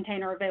plastic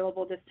container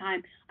available this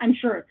time, I'm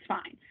sure it's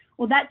fine.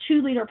 Well, that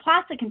 2-liter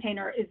plastic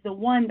container is the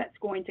one that's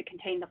going to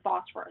contain the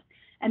phosphorus.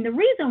 And the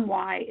reason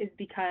why is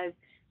because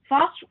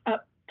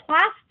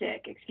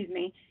plastic,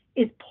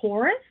 is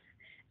porous,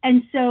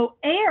 and so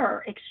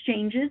air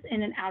exchanges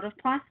in and out of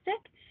plastic.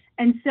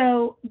 And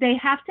so they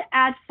have to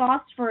add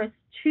phosphorus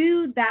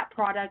to that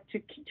product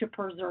to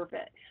preserve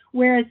it.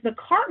 Whereas the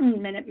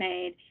carton Minute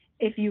Maid,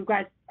 if you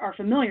guys are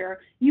familiar,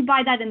 you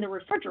buy that in the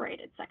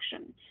refrigerated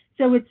section.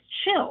 So it's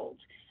chilled.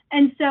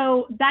 And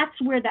so that's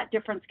where that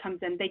difference comes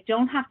in. They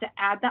don't have to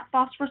add that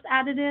phosphorus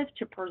additive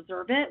to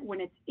preserve it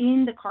when it's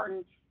in the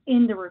carton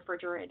in the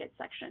refrigerated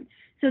section.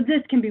 So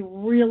this can be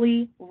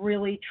really,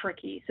 really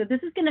tricky. So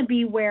this is going to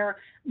be where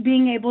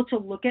being able to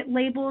look at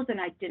labels and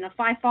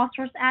identify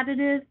phosphorus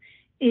additives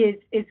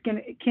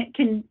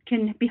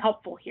can be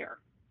helpful here.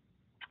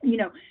 You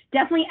know,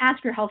 definitely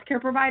ask your healthcare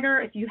provider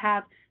if you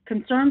have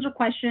concerns or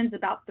questions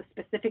about the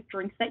specific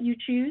drinks that you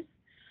choose.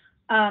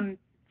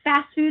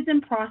 Fast foods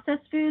and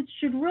processed foods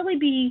should really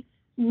be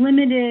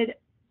limited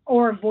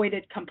or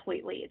avoided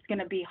completely. It's going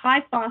to be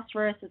high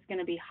phosphorus, it's going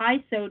to be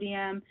high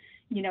sodium,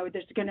 you know,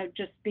 there's going to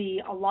just be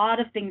a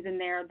lot of things in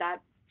there that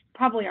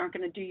probably aren't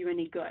going to do you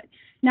any good.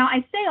 Now,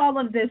 I say all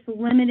of this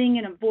limiting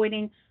and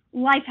avoiding.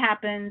 Life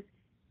happens.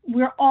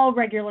 We're all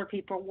regular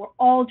people. We're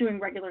all doing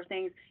regular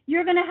things.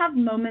 You're going to have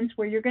moments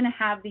where you're going to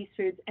have these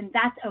foods, and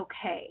that's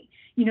okay.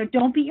 You know,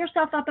 don't beat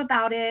yourself up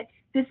about it.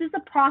 This is a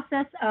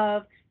process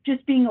of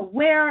just being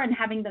aware and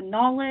having the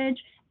knowledge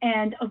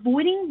and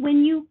avoiding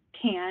when you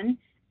can,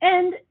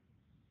 and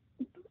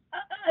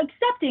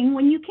accepting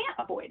when you can't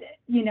avoid it.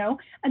 You know,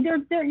 and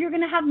you're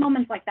going to have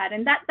moments like that,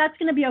 and that's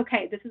going to be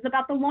okay. This is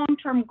about the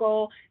long-term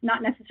goal,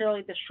 not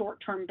necessarily the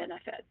short-term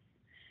benefits.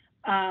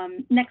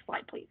 Next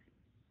slide, please.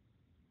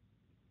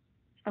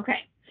 Okay,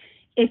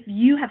 if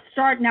you have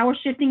started, now we're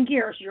shifting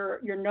gears. You're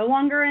no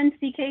longer in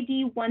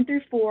CKD 1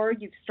 through 4.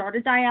 You've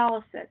started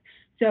dialysis.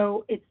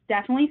 So it's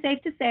definitely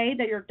safe to say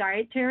that your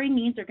dietary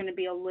needs are going to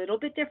be a little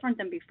bit different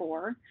than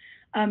before.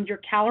 Your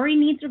calorie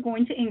needs are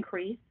going to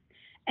increase,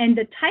 and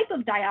the type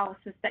of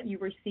dialysis that you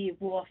receive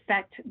will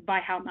affect by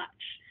how much.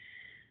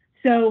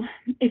 So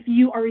if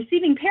you are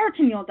receiving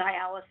peritoneal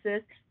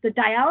dialysis, the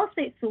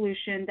dialysate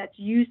solution that's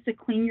used to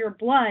clean your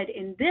blood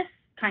in this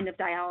kind of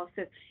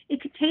dialysis, it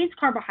contains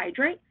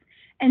carbohydrates.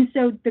 And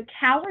so the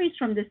calories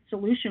from this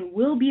solution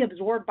will be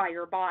absorbed by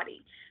your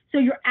body. So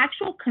your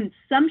actual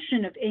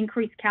consumption of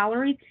increased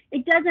calories,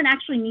 it doesn't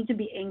actually need to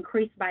be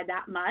increased by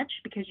that much,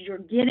 because you're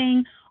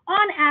getting,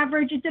 on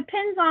average, it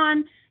depends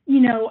on,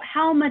 you know,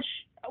 how much,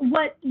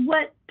 what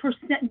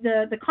percent,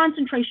 the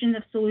concentration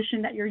of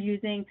solution that you're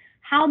using,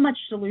 how much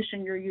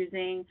solution you're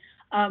using,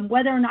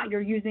 whether or not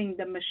you're using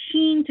the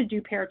machine to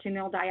do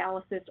peritoneal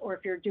dialysis or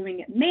if you're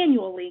doing it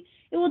manually.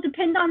 It will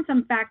depend on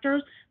some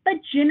factors, but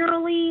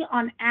generally,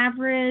 on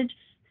average,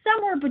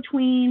 somewhere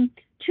between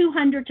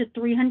 200 to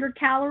 300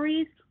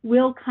 calories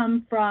will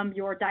come from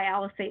your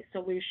dialysate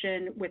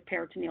solution with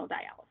peritoneal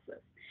dialysis.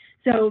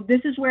 So this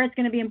is where it's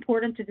going to be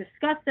important to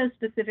discuss those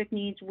specific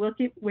needs with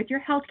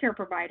your healthcare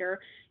provider,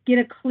 get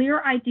a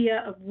clear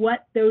idea of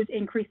what those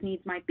increased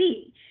needs might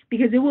be,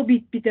 because it will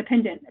be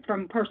dependent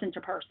from person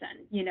to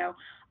person, you know.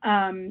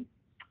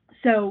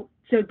 So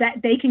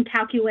that they can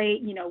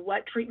calculate, you know,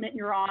 what treatment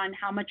you're on,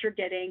 how much you're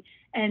getting,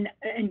 and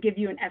give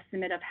you an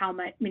estimate of how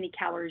many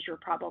calories you're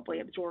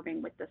probably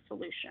absorbing with the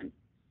solution.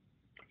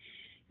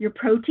 Your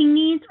protein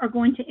needs are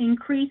going to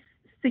increase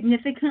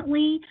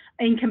significantly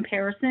in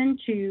comparison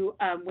to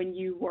when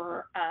you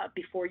were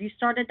before you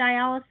started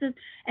dialysis.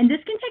 And this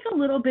can take a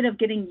little bit of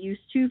getting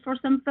used to for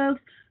some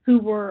folks who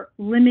were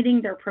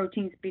limiting their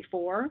proteins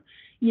before.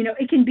 You know,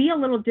 it can be a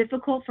little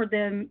difficult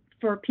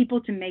for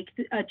people to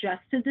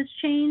adjust to this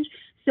change.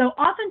 So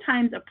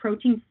oftentimes a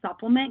protein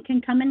supplement can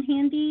come in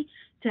handy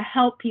to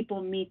help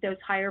people meet those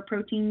higher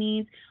protein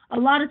needs. A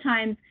lot of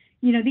times,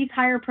 you know, these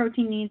higher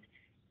protein needs,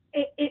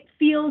 it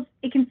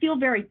can feel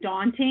very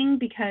daunting,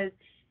 because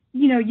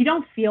you know, you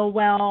don't feel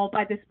well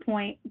by this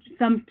point.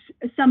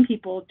 Some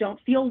people don't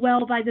feel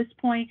well by this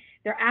point.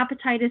 Their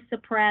appetite is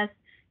suppressed.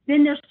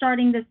 Then they're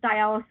starting this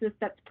dialysis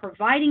that's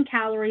providing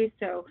calories,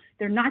 so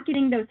they're not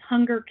getting those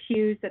hunger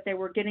cues that they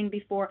were getting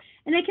before,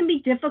 and it can be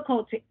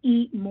difficult to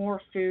eat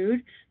more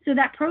food. So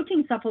that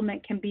protein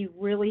supplement can be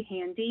really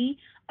handy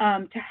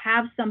to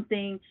have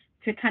something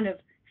to kind of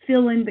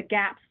fill in the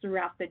gaps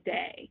throughout the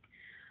day.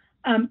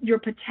 Your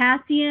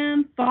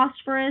potassium,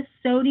 phosphorus,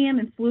 sodium,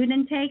 and fluid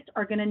intakes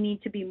are going to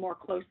need to be more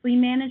closely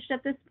managed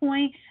at this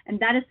point, and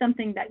that is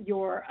something that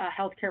your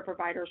healthcare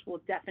providers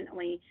will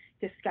definitely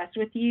discuss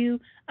with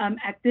you.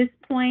 At this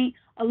point,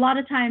 a lot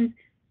of times,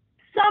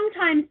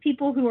 sometimes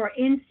people who are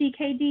in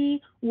CKD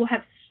will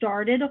have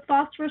started a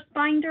phosphorus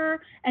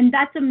binder, and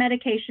that's a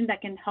medication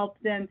that can help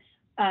them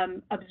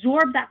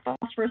absorb that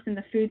phosphorus in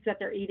the foods that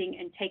they're eating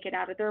and take it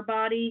out of their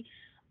body.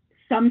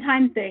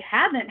 Sometimes they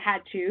haven't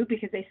had to,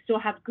 because they still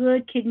have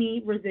good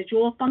kidney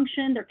residual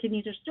function. Their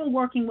kidneys are still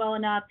working well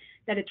enough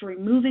that it's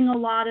removing a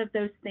lot of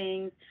those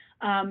things.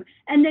 And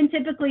then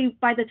typically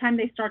by the time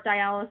they start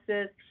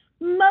dialysis,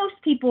 most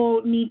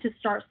people need to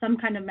start some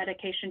kind of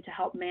medication to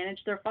help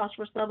manage their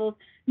phosphorus levels.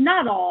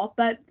 Not all,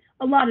 but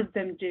a lot of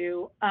them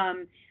do.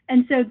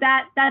 And so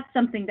that's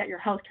something that your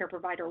healthcare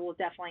provider will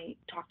definitely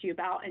talk to you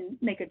about and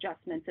make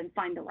adjustments and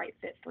find the right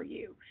fit for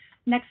you.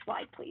 Next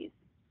slide, please.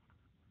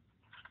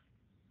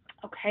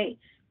 Okay,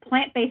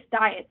 plant-based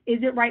diet, is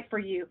it right for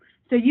you?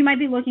 So you might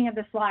be looking at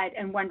the slide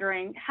and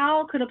wondering,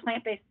 how could a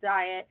plant-based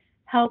diet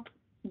help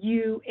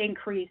you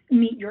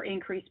meet your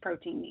increased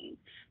protein needs?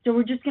 So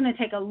we're just going to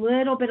take a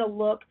little bit of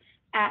look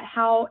at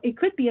how it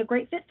could be a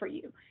great fit for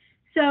you.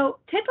 So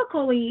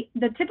typically,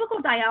 the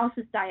typical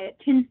dialysis diet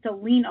tends to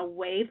lean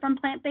away from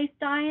plant-based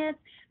diets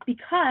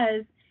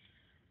because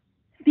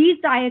these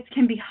diets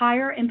can be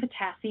higher in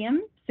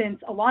potassium,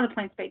 since a lot of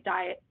plant-based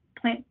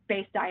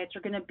diets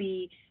are going to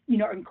be,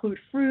 include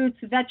fruits,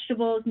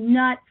 vegetables,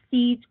 nuts,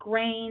 seeds,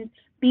 grains,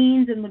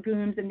 beans, and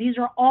legumes, and these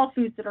are all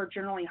foods that are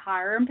generally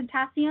higher in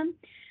potassium.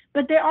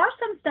 But there are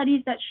some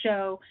studies that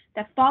show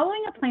that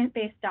following a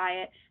plant-based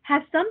diet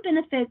has some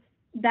benefits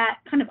that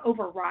kind of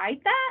override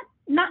that.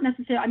 Not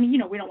necessarily, we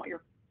don't want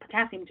your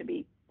potassium to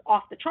be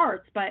off the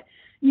charts, but,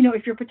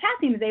 if your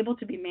potassium is able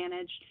to be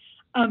managed,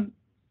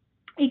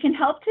 it can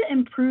help to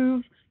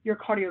improve your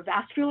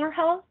cardiovascular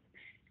health,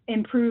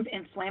 improve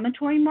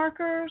inflammatory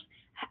markers,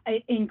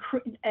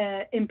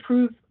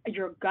 improve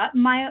your gut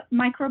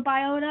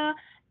microbiota,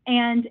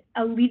 and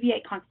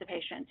alleviate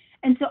constipation.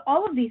 And so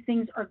all of these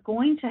things are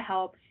going to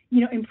help,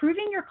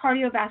 improving your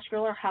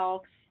cardiovascular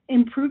health,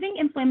 improving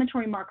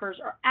inflammatory markers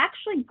are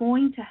actually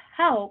going to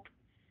help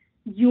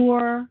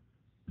your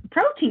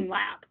protein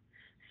lab.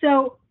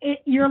 So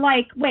you're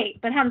like,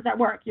 wait, but how does that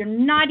work? You're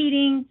not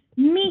eating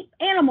meat,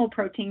 animal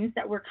proteins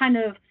that we're kind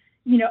of,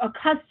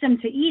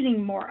 accustomed to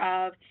eating more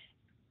of.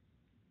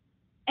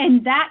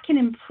 And that can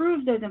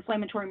improve those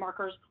inflammatory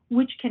markers,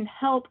 which can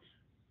help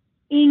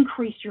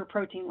increase your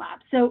protein lab.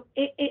 So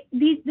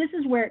this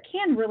is where it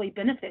can really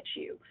benefit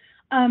you.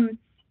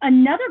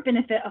 Another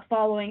benefit of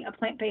following a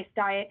plant-based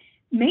diet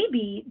may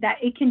be that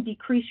it can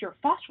decrease your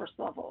phosphorus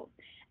levels,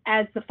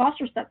 as the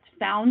phosphorus that's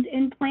found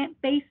in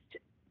plant-based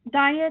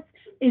diets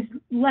is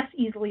less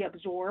easily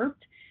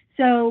absorbed.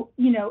 So,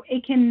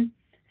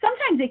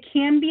 sometimes it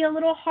can be a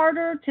little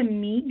harder to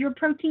meet your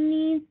protein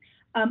needs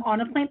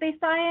on a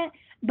plant-based diet.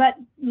 But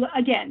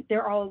again,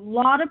 there are a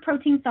lot of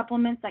protein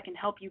supplements that can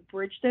help you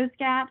bridge those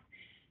gaps.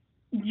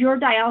 Your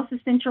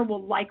dialysis center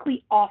will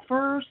likely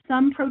offer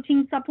some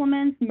protein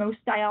supplements. Most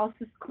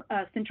dialysis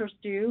centers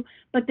do,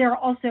 but there are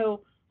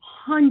also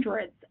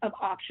hundreds of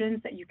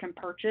options that you can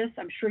purchase.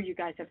 I'm sure you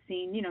guys have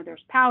seen,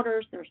 there's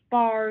powders, there's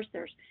bars,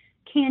 there's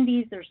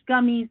candies, there's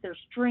gummies, there's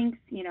drinks,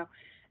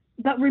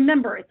 But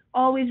remember, it's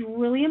always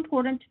really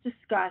important to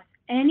discuss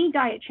any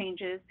diet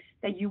changes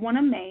that you want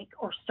to make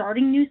or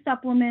starting new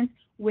supplements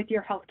with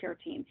your healthcare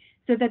team,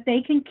 so that they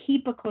can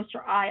keep a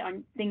closer eye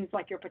on things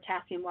like your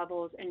potassium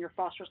levels and your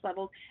phosphorus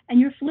levels and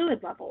your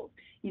fluid levels.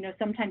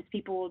 Sometimes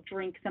people will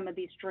drink some of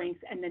these drinks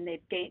and then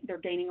they're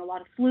gaining a lot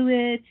of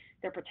fluid,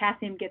 their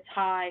potassium gets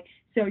high.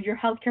 So your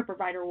healthcare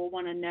provider will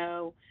want to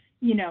know,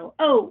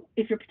 oh,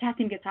 if your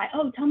potassium gets high,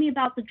 oh, tell me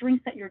about the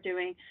drinks that you're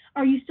doing.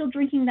 Are you still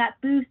drinking that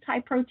Boost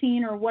high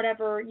protein or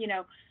whatever,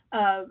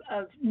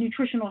 of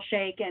nutritional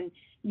shake? And,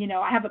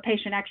 I have a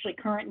patient actually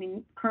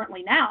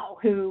currently now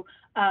who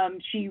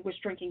she was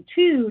drinking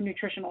 2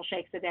 nutritional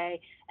shakes a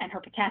day and her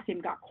potassium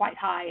got quite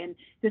high. And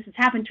this has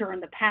happened to her in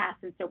the past.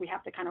 And so we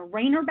have to kind of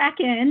rein her back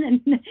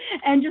in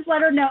and just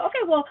let her know, okay,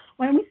 well,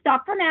 why don't we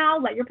stop for now,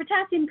 let your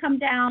potassium come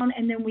down,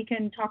 and then we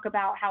can talk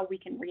about how we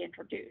can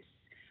reintroduce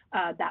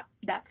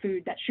that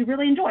food that she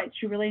really enjoys.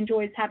 She really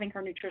enjoys having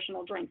her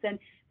nutritional drinks, and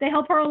they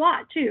help her a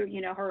lot too.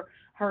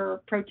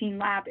 Her protein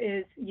lab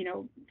is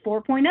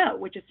 4.0,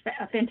 which is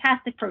a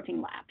fantastic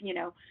protein lab.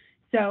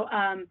 So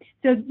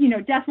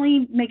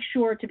definitely make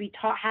sure to be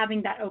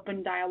having that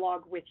open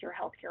dialogue with your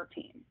healthcare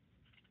team.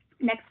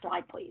 Next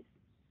slide, please.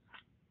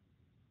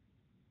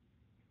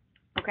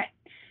 Okay.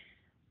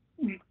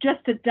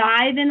 Just to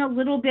dive in a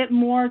little bit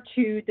more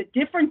to the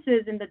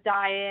differences in the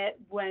diet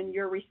when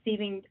you're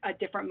receiving a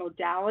different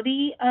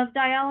modality of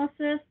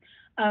dialysis.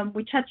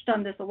 We touched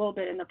on this a little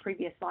bit in the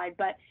previous slide,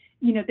 but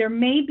there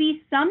may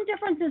be some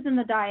differences in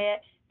the diet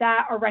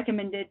that are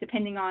recommended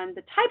depending on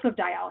the type of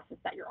dialysis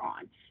that you're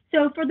on.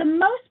 So for the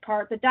most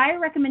part, the diet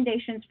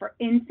recommendations for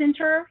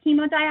in-center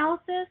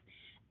hemodialysis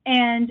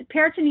and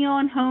peritoneal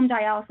and home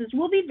dialysis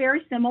will be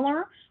very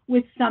similar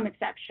with some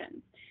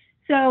exceptions.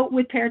 So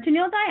with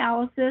peritoneal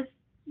dialysis,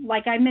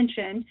 like I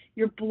mentioned,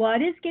 your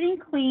blood is getting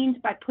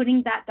cleaned by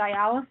putting that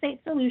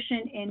dialysate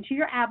solution into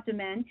your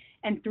abdomen,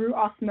 and through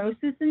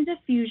osmosis and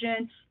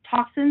diffusion,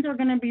 toxins are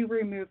going to be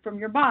removed from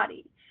your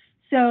body.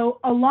 So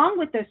along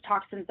with those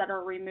toxins that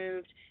are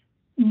removed,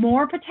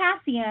 more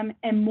potassium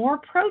and more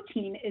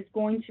protein is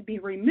going to be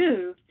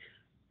removed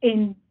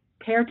in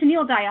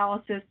peritoneal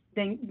dialysis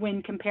than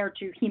when compared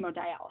to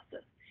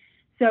hemodialysis.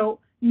 So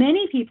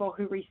many people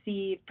who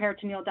receive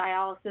peritoneal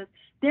dialysis,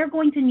 they're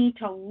going to need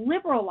to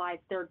liberalize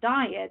their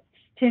diets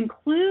to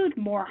include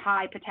more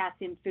high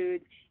potassium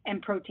foods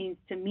and proteins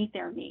to meet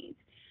their needs.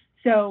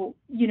 So,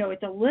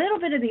 it's a little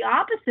bit of the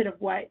opposite of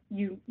what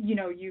you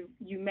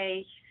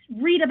may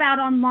read about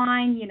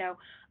online,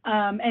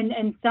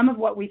 and some of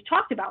what we've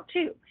talked about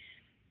too.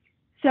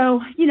 So,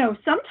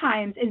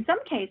 sometimes in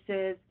some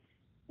cases,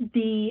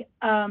 the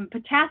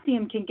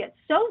potassium can get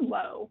so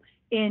low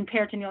in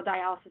peritoneal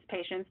dialysis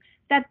patients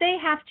that they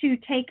have to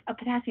take a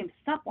potassium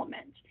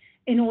supplement.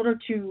 in order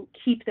to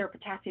keep their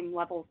potassium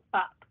levels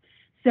up.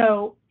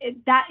 So it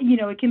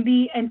can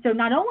be, and so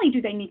not only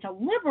do they need to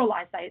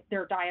liberalize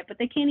their diet, but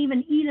they can't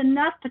even eat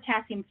enough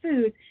potassium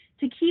foods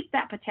to keep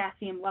that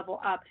potassium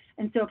level up.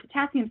 And so a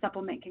potassium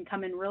supplement can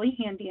come in really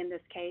handy in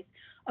this case.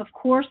 Of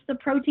course, the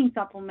protein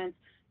supplements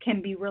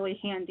can be really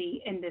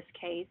handy in this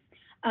case.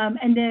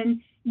 And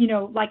then,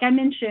 like I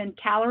mentioned,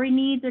 calorie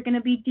needs are going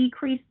to be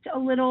decreased a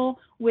little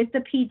with the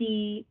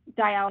PD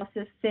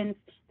dialysis, since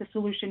the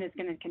solution is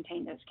going to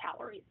contain those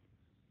calories.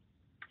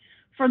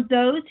 For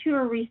those who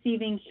are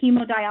receiving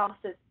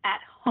hemodialysis at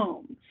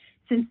home,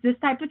 since this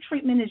type of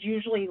treatment is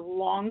usually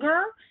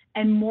longer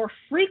and more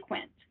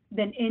frequent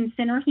than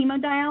in-center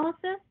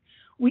hemodialysis,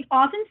 we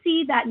often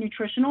see that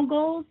nutritional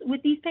goals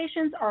with these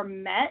patients are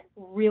met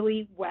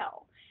really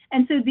well.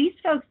 And so these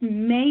folks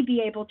may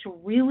be able to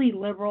really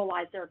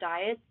liberalize their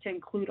diets to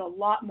include a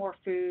lot more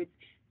foods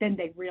than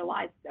they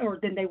realized or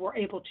than they were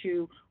able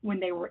to when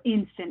they were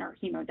in-center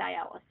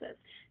hemodialysis.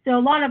 So a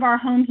lot of our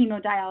home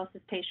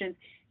hemodialysis patients,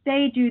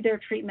 they do their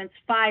treatments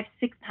 5-6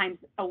 times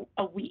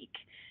a week.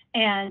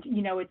 And,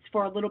 it's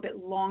for a little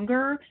bit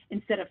longer.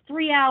 Instead of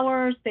 3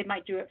 hours, they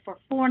might do it for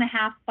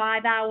 4.5,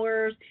 5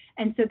 hours.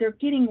 And so they're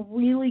getting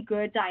really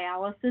good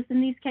dialysis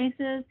in these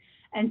cases.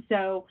 And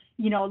so,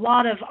 a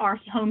lot of our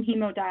home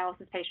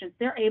hemodialysis patients,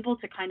 they're able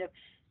to kind of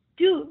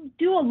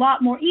eat a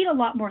lot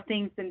more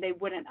things than they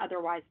wouldn't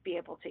otherwise be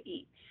able to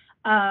eat.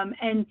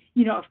 And,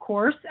 of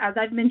course, as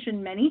I've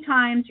mentioned many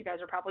times, you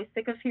guys are probably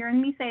sick of hearing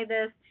me say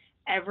this,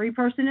 every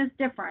person is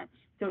different.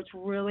 So it's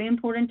really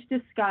important to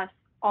discuss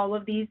all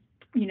of these,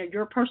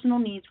 your personal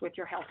needs with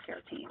your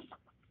healthcare team.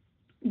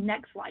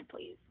 Next slide,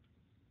 please.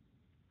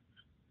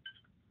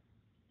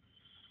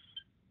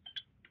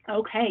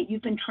 Okay,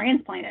 you've been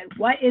transplanted.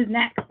 What is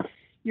next?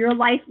 Your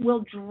life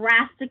will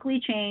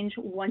drastically change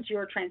once you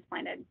are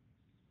transplanted.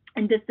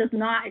 And this does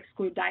not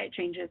exclude diet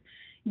changes.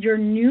 Your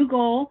new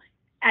goal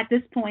at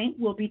this point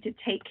will be to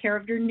take care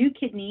of your new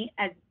kidney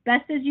as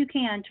best as you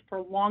can to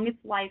prolong its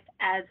life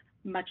as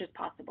much as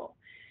possible.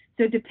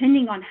 So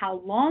depending on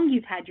how long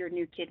you've had your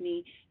new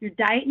kidney, your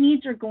diet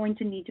needs are going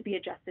to need to be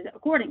adjusted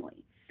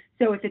accordingly.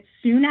 So if it's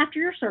soon after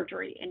your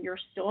surgery and you're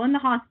still in the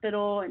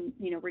hospital and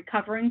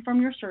recovering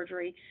from your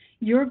surgery,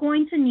 you're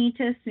going to need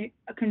to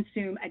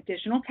consume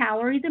additional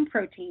calories and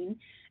protein,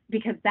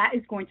 because that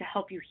is going to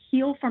help you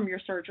heal from your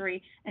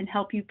surgery and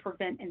help you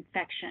prevent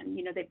infection.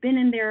 They've been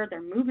in there,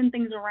 they're moving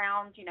things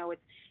around,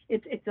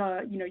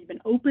 you've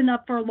been open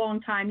up for a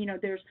long time,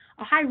 there's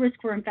a high risk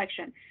for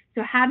infection.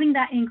 So having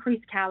that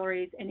increased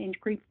calories and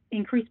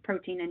increased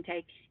protein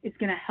intake is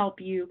going to help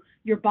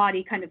your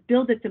body kind of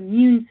build its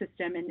immune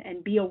system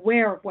and be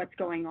aware of what's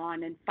going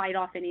on and fight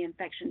off any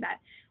infection that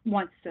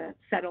wants to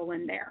settle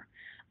in there.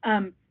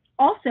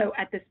 Also,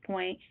 at this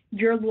point,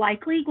 you're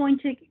likely going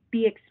to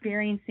be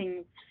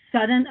experiencing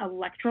sudden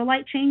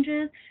electrolyte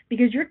changes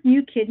because your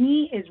new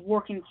kidney is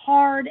working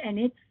hard and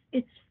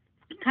it's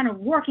kind of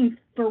working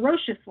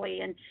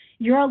ferociously, and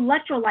your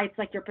electrolytes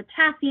like your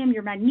potassium,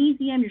 your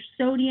magnesium, your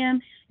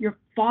sodium, your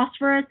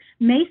phosphorus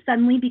may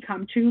suddenly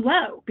become too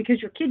low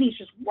because your kidney's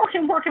just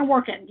working.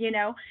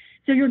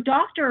 So your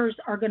doctors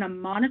are going to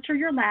monitor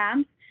your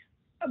labs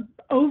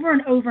over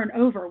and over and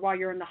over while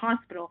you're in the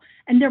hospital,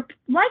 and they're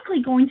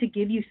likely going to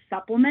give you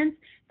supplements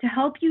to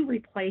help you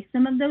replace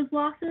some of those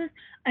losses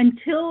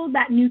until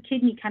that new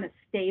kidney kind of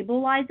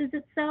stabilizes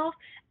itself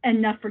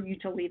enough for you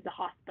to leave the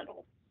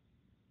hospital.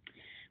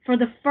 For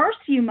the first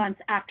few months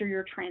after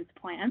your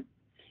transplant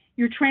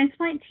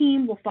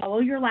team will follow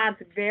your labs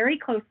very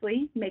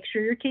closely, make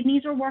sure your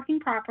kidneys are working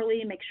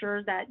properly, make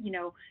sure that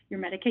your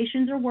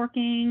medications are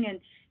working and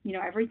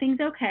everything's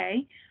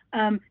okay.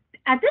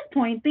 At this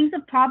point, things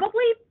have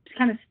probably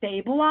kind of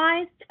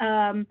stabilized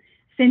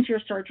since your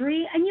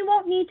surgery, and you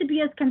won't need to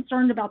be as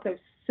concerned about those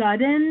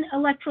sudden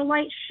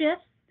electrolyte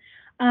shifts,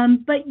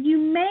 but you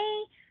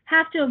may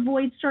have to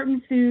avoid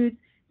certain foods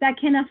that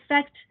can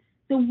affect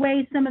the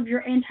way some of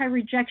your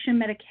anti-rejection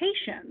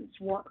medications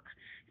work.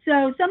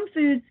 So some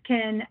foods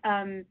can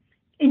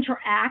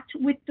interact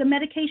with the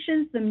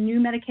medications, the new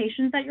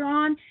medications that you're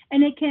on,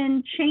 and it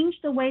can change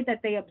the way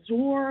that they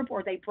absorb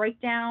or they break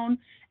down.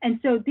 And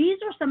so these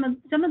are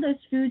some of those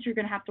foods you're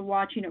going to have to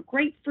watch.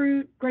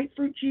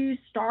 Grapefruit juice,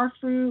 star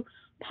fruit,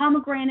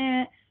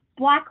 pomegranate,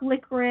 black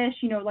licorice,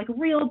 like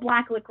real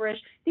black licorice.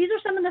 These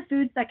are some of the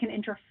foods that can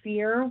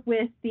interfere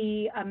with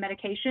the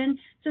medication.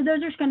 So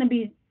those are going to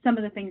be some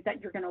of the things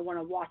that you're going to want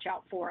to watch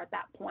out for at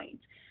that point.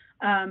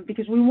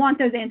 Because we want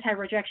those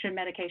anti-rejection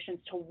medications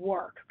to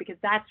work, because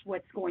that's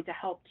what's going to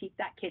help keep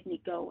that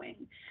kidney going.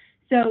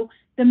 So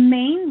the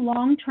main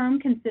long-term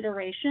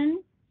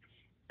consideration,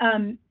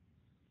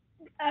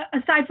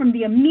 aside from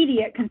the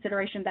immediate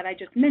consideration that I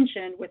just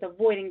mentioned with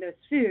avoiding those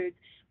foods,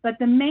 but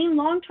the main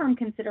long-term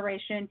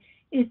consideration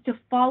is to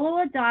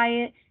follow a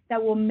diet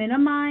that will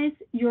minimize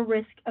your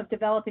risk of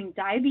developing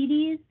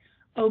diabetes,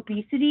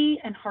 obesity,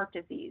 and heart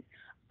disease.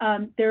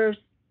 There's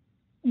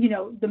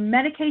the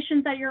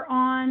medications that you're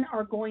on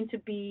are going to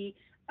be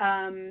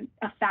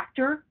a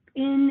factor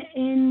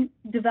in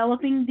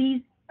developing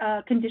these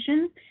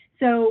conditions.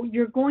 So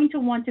you're going to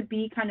want to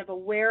be kind of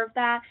aware of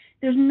that.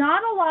 There's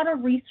not a lot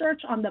of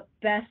research on the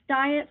best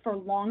diet for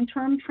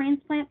long-term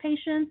transplant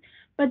patients,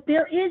 but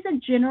there is a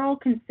general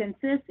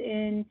consensus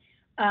in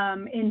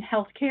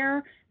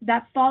healthcare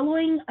that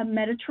following a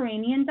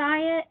Mediterranean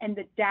diet and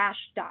the DASH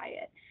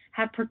diet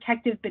have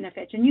protective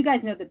benefits. And you guys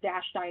know the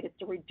DASH diet is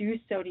the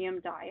reduced sodium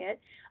diet.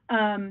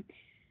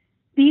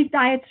 These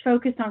diets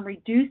focus on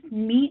reduced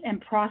meat and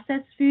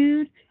processed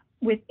food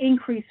with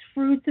increased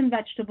fruits and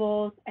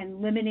vegetables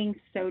and limiting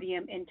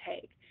sodium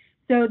intake.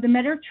 So the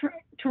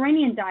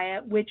Mediterranean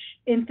diet, which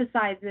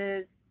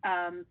emphasizes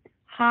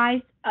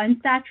high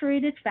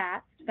unsaturated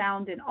fats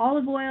found in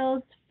olive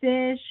oils,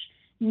 fish,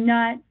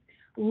 nuts,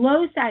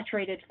 low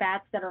saturated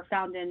fats that are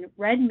found in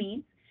red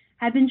meats,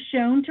 have been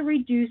shown to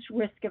reduce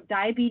risk of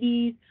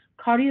diabetes,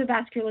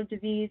 cardiovascular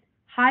disease,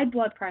 high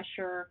blood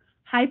pressure,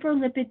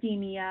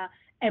 hyperlipidemia,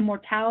 and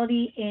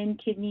mortality in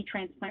kidney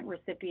transplant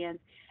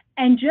recipients,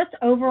 and just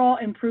overall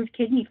improved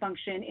kidney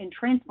function in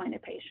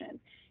transplanted patients.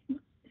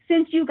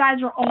 Since you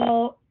guys are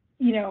all,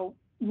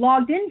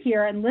 logged in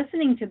here and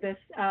listening to this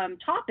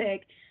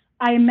topic,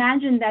 I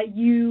imagine that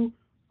you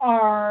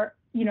are,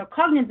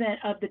 cognizant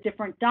of the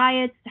different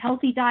diets,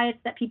 healthy diets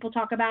that people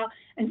talk about.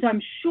 And so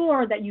I'm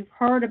sure that you've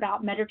heard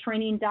about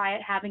Mediterranean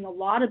diet having a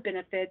lot of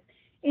benefits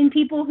in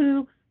people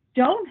who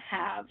don't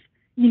have,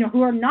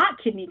 who are not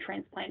kidney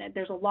transplanted.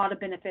 There's a lot of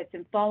benefits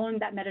in following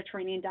that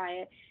Mediterranean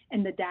diet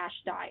and the DASH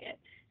diet.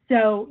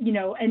 So,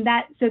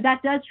 that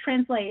does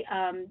translate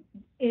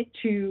it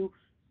to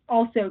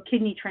also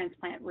kidney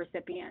transplant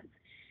recipients.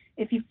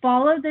 If you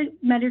follow the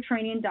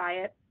Mediterranean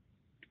diet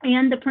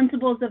and the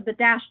principles of the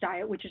DASH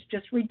diet, which is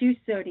just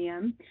reduced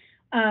sodium,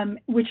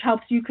 which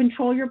helps you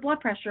control your blood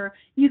pressure,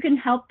 you can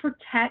help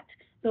protect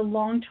the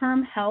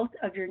long-term health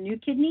of your new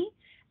kidney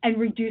and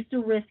reduce the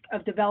risk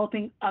of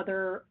developing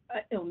other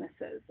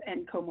illnesses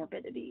and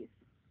comorbidities.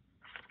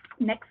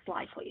 Next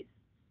slide, please.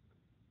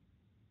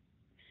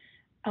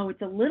 Oh,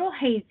 it's a little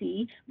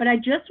hazy, but I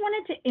just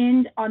wanted to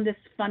end on this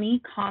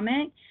funny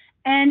comment.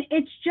 And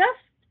it's just,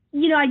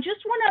 I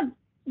just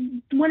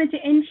wanted to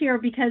end here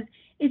because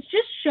it's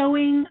just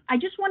showing, I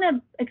just want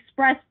to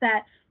express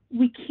that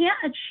we can't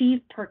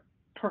achieve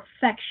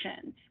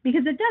perfection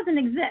because it doesn't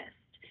exist.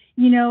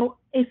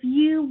 If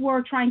you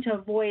were trying to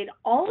avoid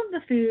all of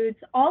the foods,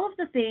 all of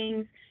the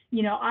things,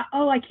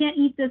 I can't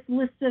eat this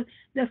list of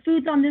the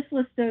foods on this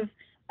list of,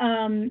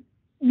 on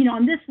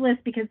this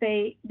list because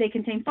they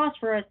contain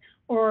phosphorus,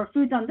 or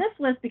foods on this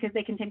list because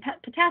they contain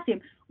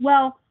potassium.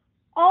 Well,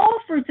 all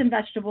fruits and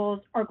vegetables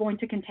are going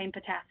to contain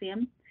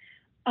potassium.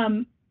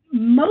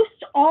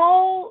 Most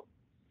all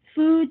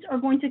foods are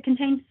going to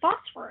contain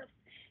phosphorus.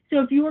 So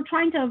if you were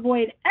trying to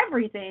avoid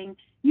everything,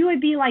 you would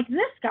be like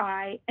this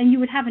guy and you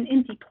would have an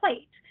empty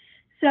plate.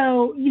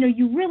 So,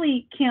 you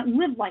really can't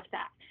live like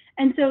that.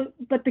 And so,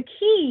 but the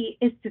key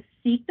is to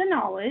seek the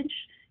knowledge,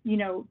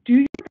 do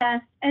your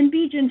best and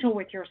be gentle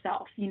with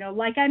yourself.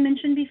 Like I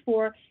mentioned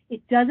before,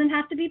 it doesn't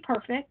have to be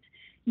perfect.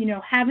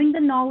 Having the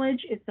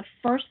knowledge is the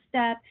first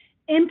step.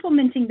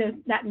 Implementing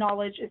that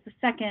knowledge is the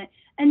second.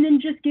 And then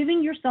just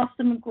giving yourself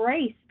some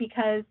grace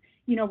because,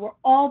 we're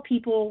all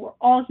people, we're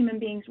all human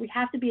beings. We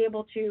have to be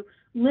able to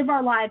live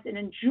our lives and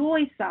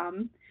enjoy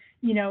some.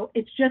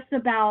 It's just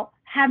about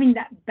having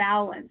that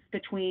balance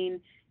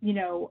between,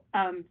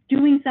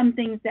 doing some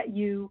things that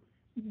you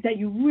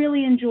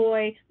really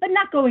enjoy, but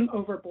not going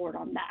overboard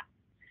on that.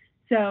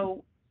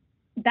 So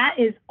that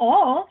is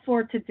all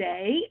for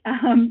today.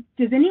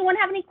 Does anyone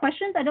have any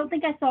questions? I don't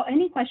think I saw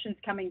any questions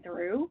coming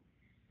through.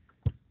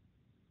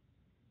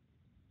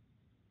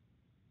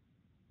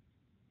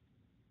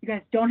 You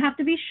guys don't have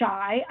to be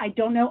shy. I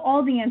don't know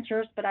all the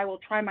answers, but I will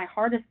try my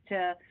hardest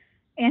to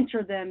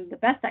answer them the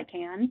best I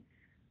can.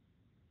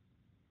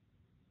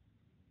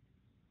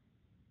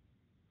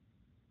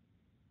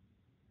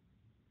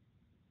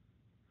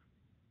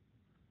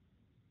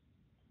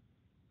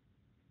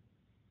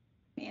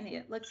 Fanny,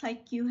 it looks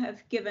like you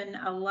have given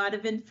a lot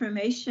of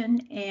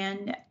information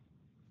and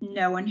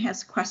no one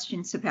has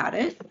questions about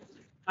it.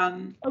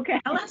 Okay.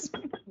 I'll ask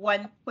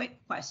one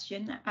quick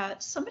question.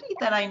 Somebody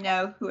that I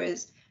know who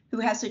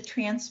has a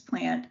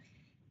transplant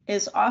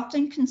is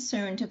often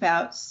concerned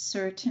about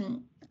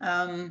certain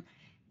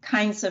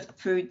kinds of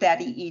food that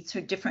he eats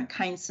or different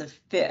kinds of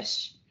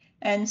fish.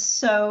 And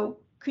so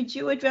could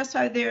you address,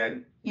 are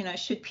there,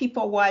 should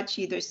people watch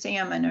either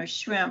salmon or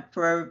shrimp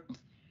or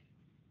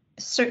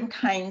certain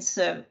kinds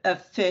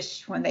of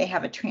fish when they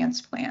have a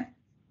transplant?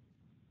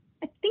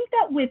 I think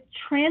that with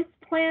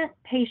transplant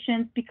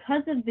patients,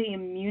 because of the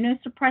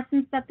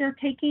immunosuppressants that they're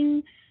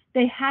taking,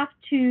 they have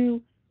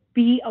to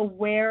be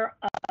aware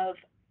of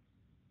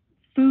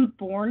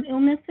foodborne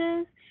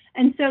illnesses.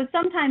 And so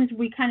sometimes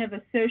we kind of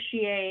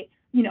associate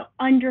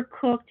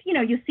undercooked.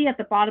 You'll see at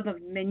the bottom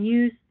of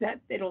menus that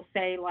it'll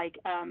say like,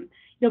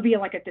 there'll be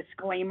like a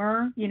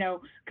disclaimer,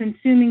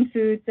 consuming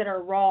foods that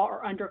are raw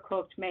or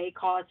undercooked may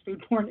cause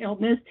foodborne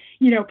illness,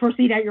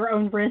 proceed at your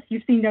own risk.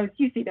 You see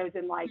those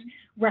in like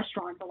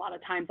restaurants. A lot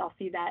of times I'll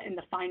see that in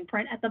the fine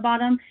print at the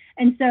bottom.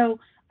 And so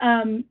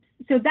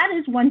that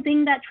is one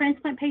thing that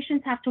transplant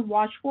patients have to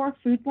watch for,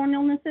 foodborne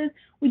illnesses.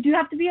 We do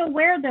have to be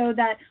aware, though,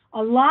 that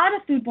a lot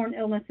of foodborne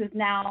illnesses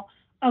now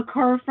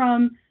occur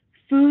from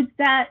foods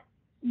that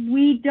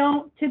we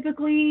don't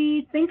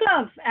typically think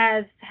of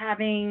as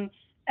having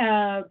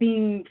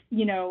being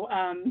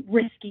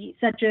risky,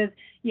 such as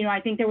I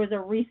think there was a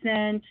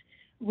recent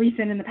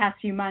in the past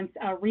few months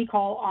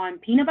recall on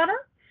peanut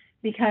butter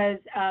because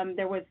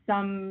there was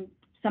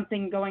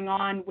something going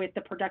on with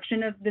the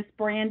production of this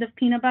brand of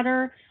peanut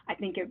butter. I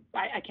think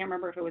I can't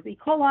remember if it was E.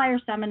 coli or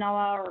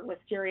Salmonella or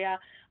Listeria.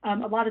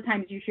 A lot of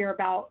times you hear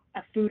about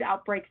food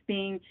outbreaks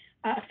being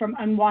from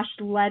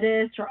unwashed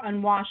lettuce or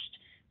unwashed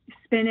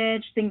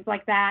spinach, things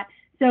like that.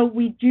 So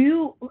we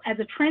do, as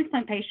a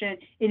transplant patient,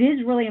 it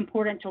is really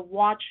important to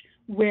watch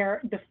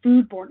where the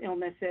foodborne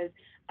illness is.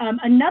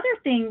 Another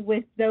thing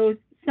with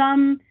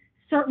some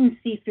certain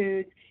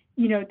seafoods,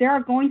 there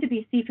are going to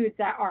be seafoods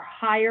that are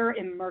higher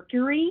in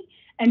mercury,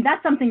 and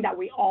that's something that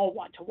we all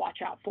want to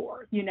watch out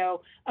for,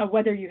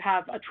 whether you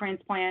have a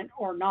transplant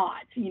or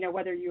not,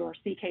 whether you're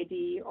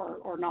CKD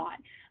or not.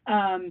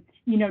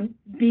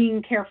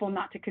 Being careful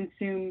not to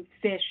consume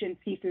fish and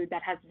seafood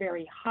that has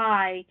very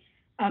high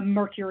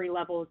mercury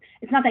levels.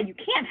 It's not that you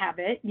can't have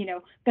it,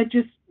 but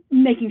just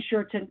making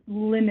sure to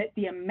limit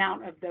the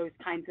amount of those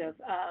kinds of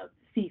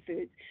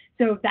seafoods.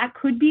 So that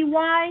could be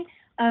why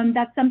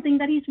that's something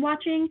that he's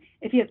watching.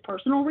 If he has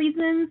personal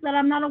reasons that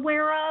I'm not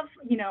aware of,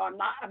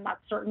 I'm not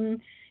certain,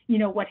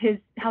 what his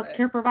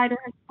healthcare provider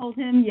has told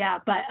him. Yeah,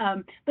 but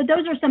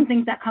those are some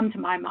things that come to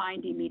my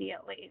mind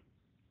immediately.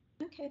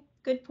 Okay,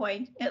 good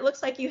point. It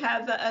looks like you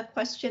have a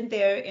question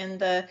there in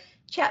the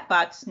chat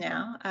box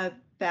now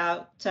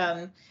about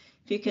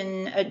if you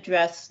can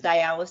address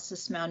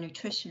dialysis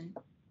malnutrition.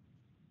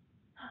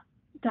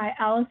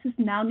 Dialysis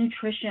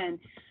malnutrition.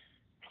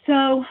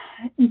 So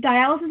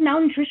dialysis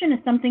malnutrition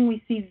is something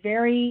we see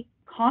very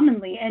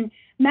commonly, and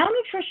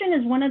malnutrition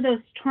is one of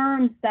those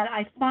terms that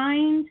I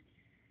find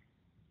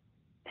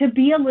to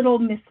be a little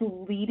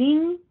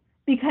misleading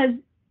because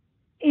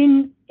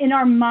in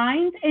our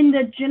minds, in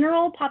the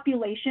general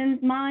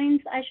population's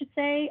minds, I should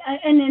say,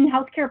 and in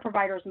healthcare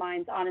providers'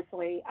 minds,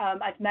 honestly,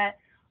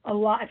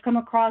 I've come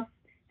across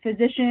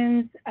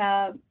physicians,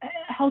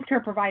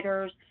 healthcare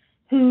providers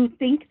who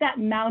think that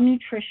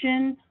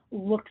malnutrition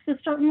looks a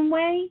certain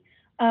way,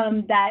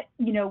 that,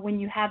 when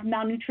you have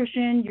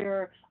malnutrition,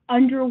 you're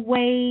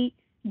underweight,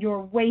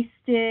 you're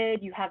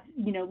wasted, you have,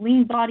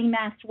 lean body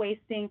mass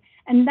wasting,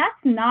 and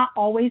that's not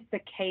always the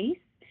case.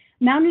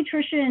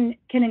 Malnutrition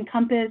can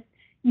encompass,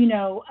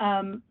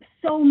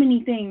 so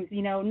many things,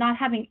 not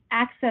having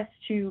access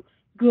to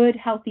good,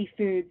 healthy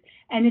foods,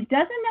 and it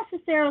doesn't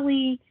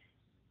necessarily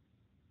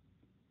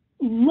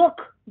look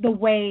the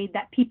way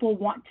that people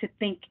want to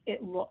think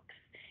it looks.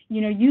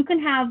 You can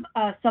have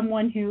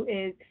someone who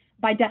is,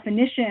 by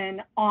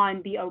definition,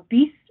 on the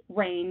obese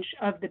range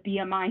of the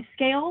BMI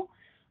scale,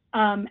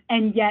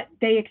 and yet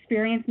they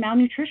experience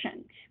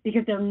malnutrition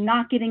because they're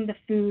not getting the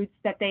foods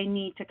that they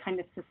need to kind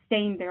of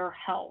sustain their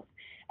health.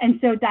 And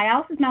so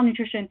dialysis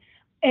malnutrition,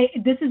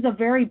 this is a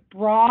very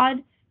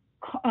broad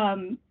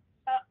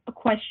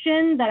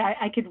question that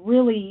I could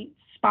really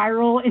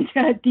spiral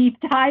into a deep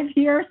dive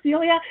here,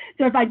 Celia.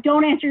 So if I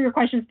don't answer your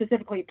question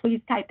specifically,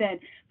 please type in.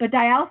 But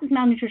dialysis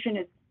malnutrition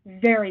is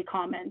very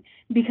common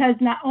because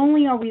not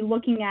only are we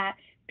looking at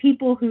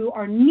people who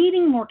are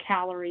needing more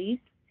calories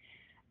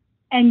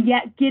and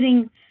yet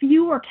getting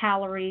fewer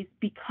calories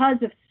because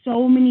of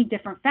so many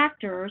different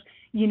factors,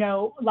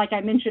 like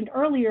I mentioned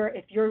earlier,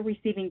 if you're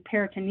receiving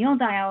peritoneal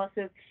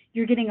dialysis,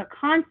 you're getting a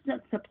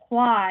constant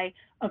supply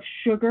of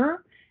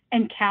sugar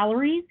and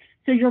calories.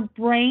 So your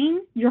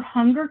brain, your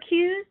hunger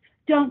cues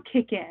don't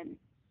kick in.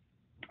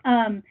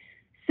 And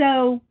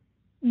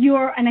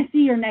I see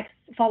your next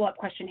follow-up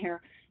question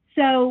here.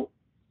 So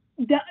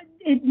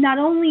not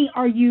only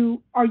are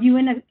you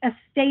in a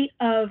state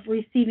of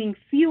receiving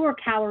fewer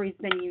calories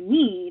than you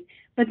need,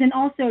 but then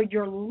also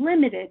you're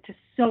limited to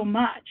so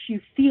much. You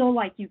feel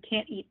like you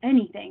can't eat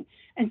anything.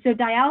 And so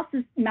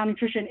dialysis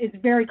malnutrition is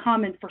very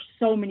common for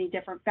so many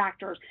different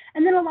factors.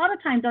 And then a lot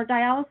of times our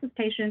dialysis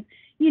patients,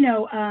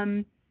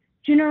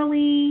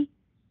 generally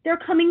they're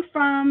coming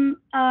from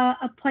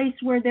a place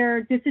where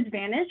they're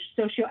disadvantaged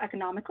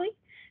socioeconomically.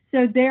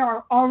 So they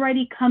are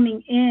already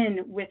coming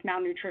in with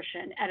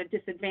malnutrition at a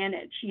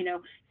disadvantage,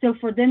 So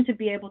for them to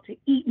be able to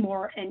eat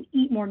more and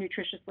eat more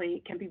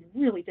nutritiously can be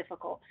really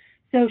difficult.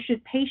 So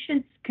should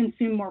patients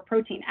consume more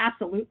protein?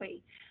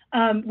 Absolutely.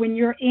 When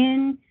you're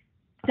in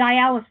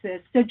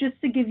dialysis, so just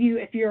to give you,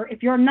 if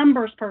you're a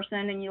numbers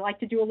person and you like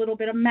to do a little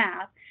bit of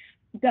math,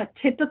 the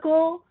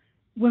typical,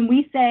 when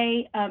we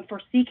say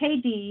for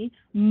CKD,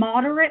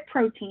 moderate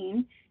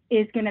protein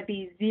is going to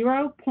be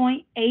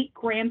 0.8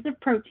 grams of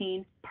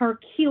protein per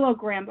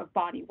kilogram of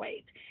body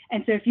weight.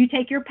 And so if you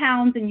take your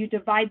pounds and you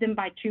divide them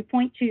by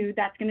 2.2,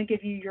 that's going to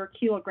give you your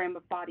kilogram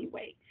of body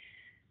weight.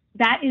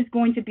 That is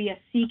going to be a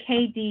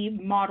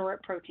CKD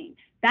moderate protein.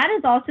 That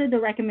is also the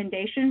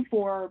recommendation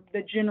for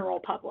the general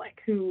public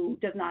who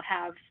does not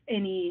have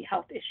any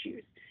health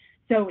issues.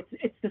 So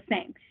it's the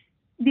same.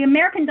 The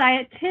American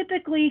diet,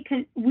 typically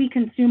we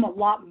consume a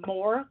lot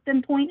more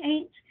than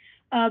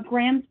 0.8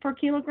 grams per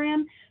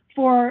kilogram.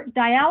 For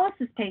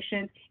dialysis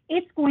patients,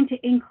 it's going to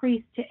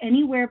increase to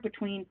anywhere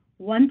between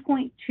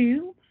 1.2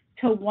 to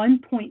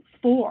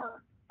 1.4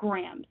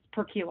 grams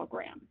per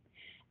kilogram.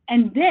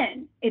 And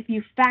then if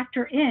you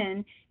factor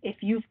in, if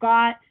you've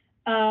got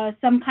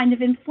some kind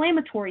of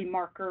inflammatory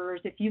markers,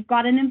 if you've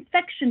got an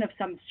infection of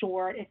some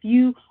sort, if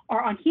you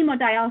are on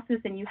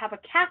hemodialysis and you have a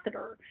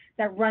catheter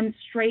that runs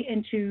straight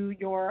into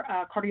your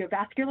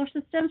cardiovascular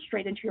system,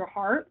 straight into your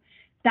heart,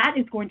 that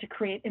is going to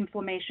create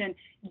inflammation.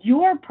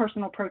 Your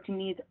personal protein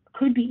needs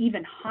could be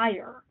even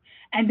higher.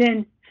 And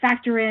then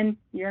factor in,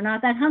 you're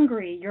not that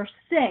hungry, you're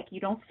sick, you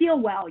don't feel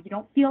well, you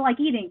don't feel like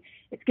eating.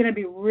 It's going to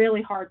be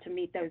really hard to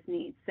meet those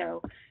needs.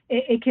 So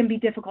it can be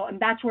difficult. And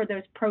that's where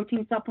those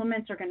protein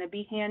supplements are going to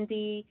be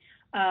handy.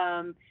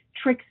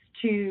 Tricks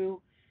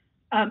to,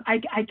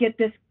 I get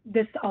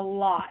this a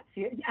lot.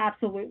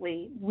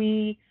 Absolutely.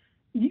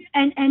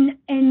 And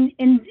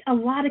in a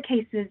lot of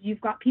cases,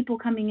 you've got people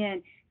coming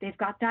in, they've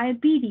got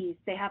diabetes,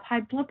 they have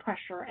high blood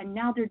pressure, and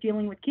now they're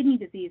dealing with kidney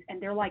disease.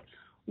 And they're like,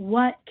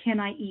 what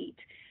can I eat?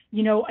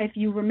 You know, if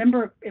you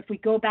remember, if we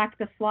go back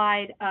the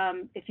slide,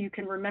 if you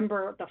can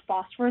remember the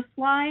phosphorus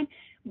slide,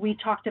 we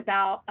talked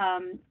about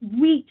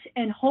wheat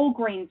and whole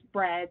grains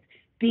breads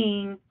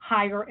being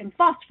higher in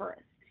phosphorus.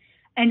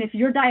 And if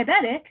you're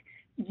diabetic,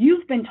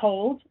 you've been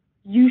told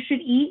you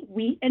should eat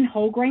wheat and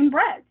whole grain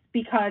breads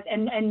because,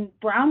 and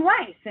brown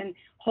rice and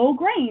whole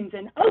grains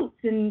and oats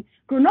and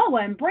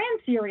granola and bran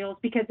cereals,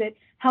 because it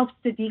helps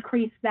to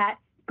decrease that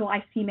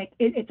glycemic,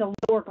 it's a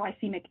lower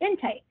glycemic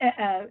intake,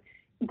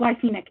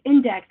 glycemic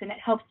index, and it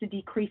helps to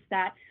decrease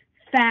that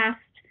fast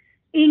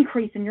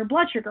increase in your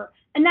blood sugar.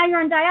 And now you're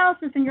on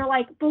dialysis and you're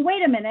like, but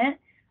wait a minute,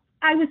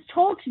 I was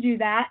told to do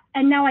that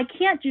and now I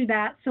can't do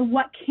that, so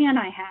what can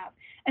I have?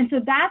 And so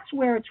that's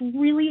where it's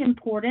really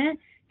important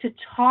to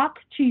talk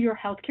to your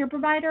healthcare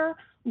provider,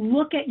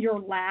 look at your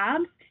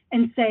labs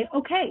and say,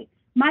 okay,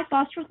 my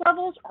phosphorus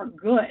levels are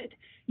good.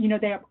 You know,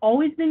 they have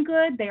always been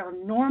good, they are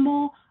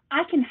normal.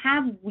 I can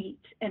have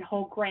wheat and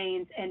whole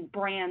grains and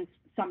brands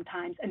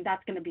sometimes, and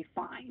that's going to be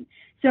fine.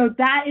 So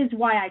that is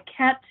why I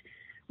kept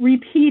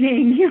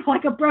repeating, you know,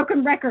 like a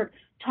broken record,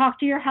 talk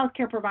to your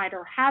healthcare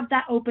provider, have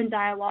that open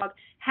dialogue,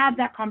 have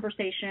that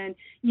conversation.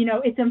 You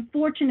know, it's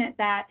unfortunate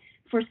that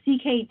for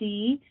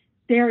CKD,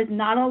 there is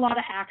not a lot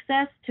of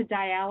access to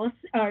dialysis,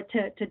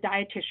 to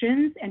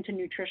dietitians and to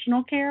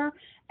nutritional care.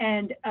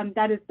 And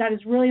that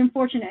is really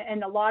unfortunate.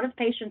 And a lot of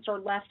patients are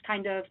left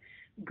kind of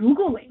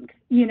Googling,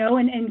 you know,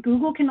 and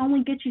Google can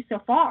only get you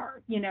so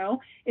far, you know,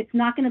 it's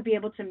not going to be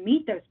able to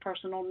meet those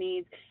personal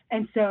needs.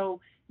 And so,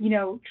 you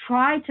know,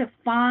 try to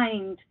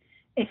find,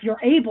 if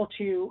you're able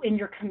to in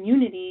your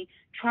community,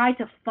 try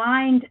to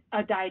find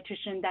a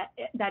dietitian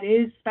that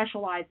is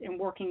specialized in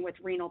working with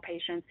renal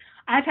patients.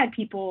 I've had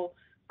people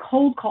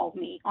cold call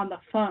me on the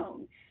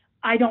phone.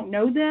 I don't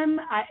know them.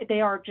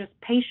 They are just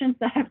patients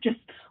that have just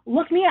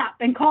looked me up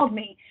and called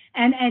me.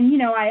 And you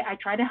know, I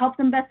try to help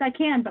them best I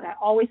can, but I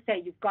always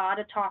say you've got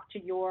to talk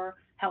to your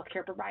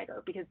healthcare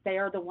provider because they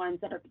are the ones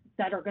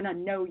that are going to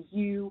know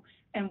you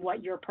and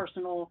what your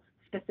personal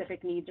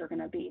specific needs are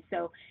going to be.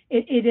 So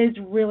it is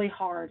really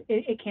hard.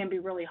 It can be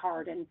really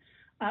hard. And,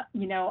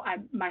 you know,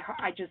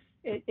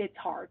 it's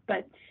hard,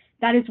 but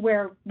that is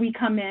where we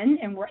come in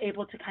and we're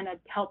able to kind of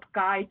help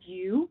guide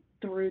you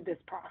through this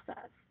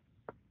process.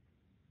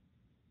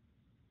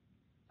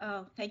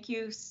 Oh, thank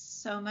you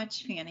so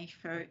much, Fanny,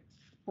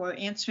 for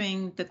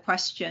answering the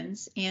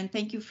questions. And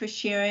thank you for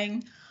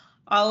sharing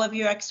all of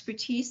your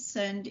expertise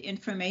and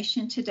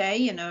information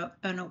today in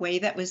a way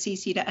that was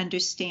easy to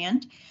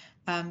understand.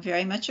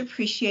 Very much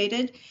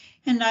appreciated.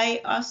 And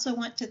I also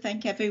want to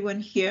thank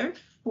everyone here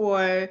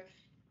for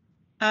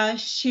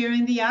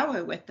sharing the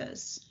hour with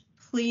us.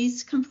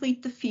 Please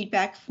complete the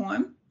feedback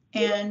form,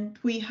 and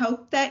we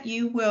hope that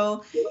you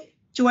will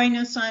join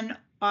us on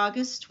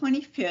August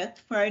 25th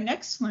for our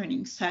next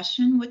learning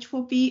session, which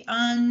will be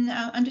on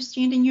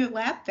understanding your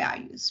lab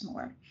values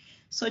more.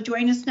 So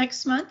join us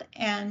next month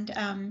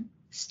and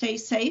stay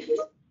safe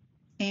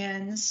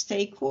and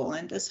stay cool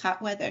in this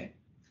hot weather.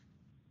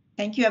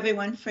 Thank you,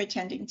 everyone, for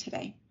attending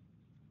today.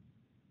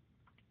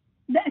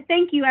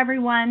 Thank you,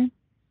 everyone.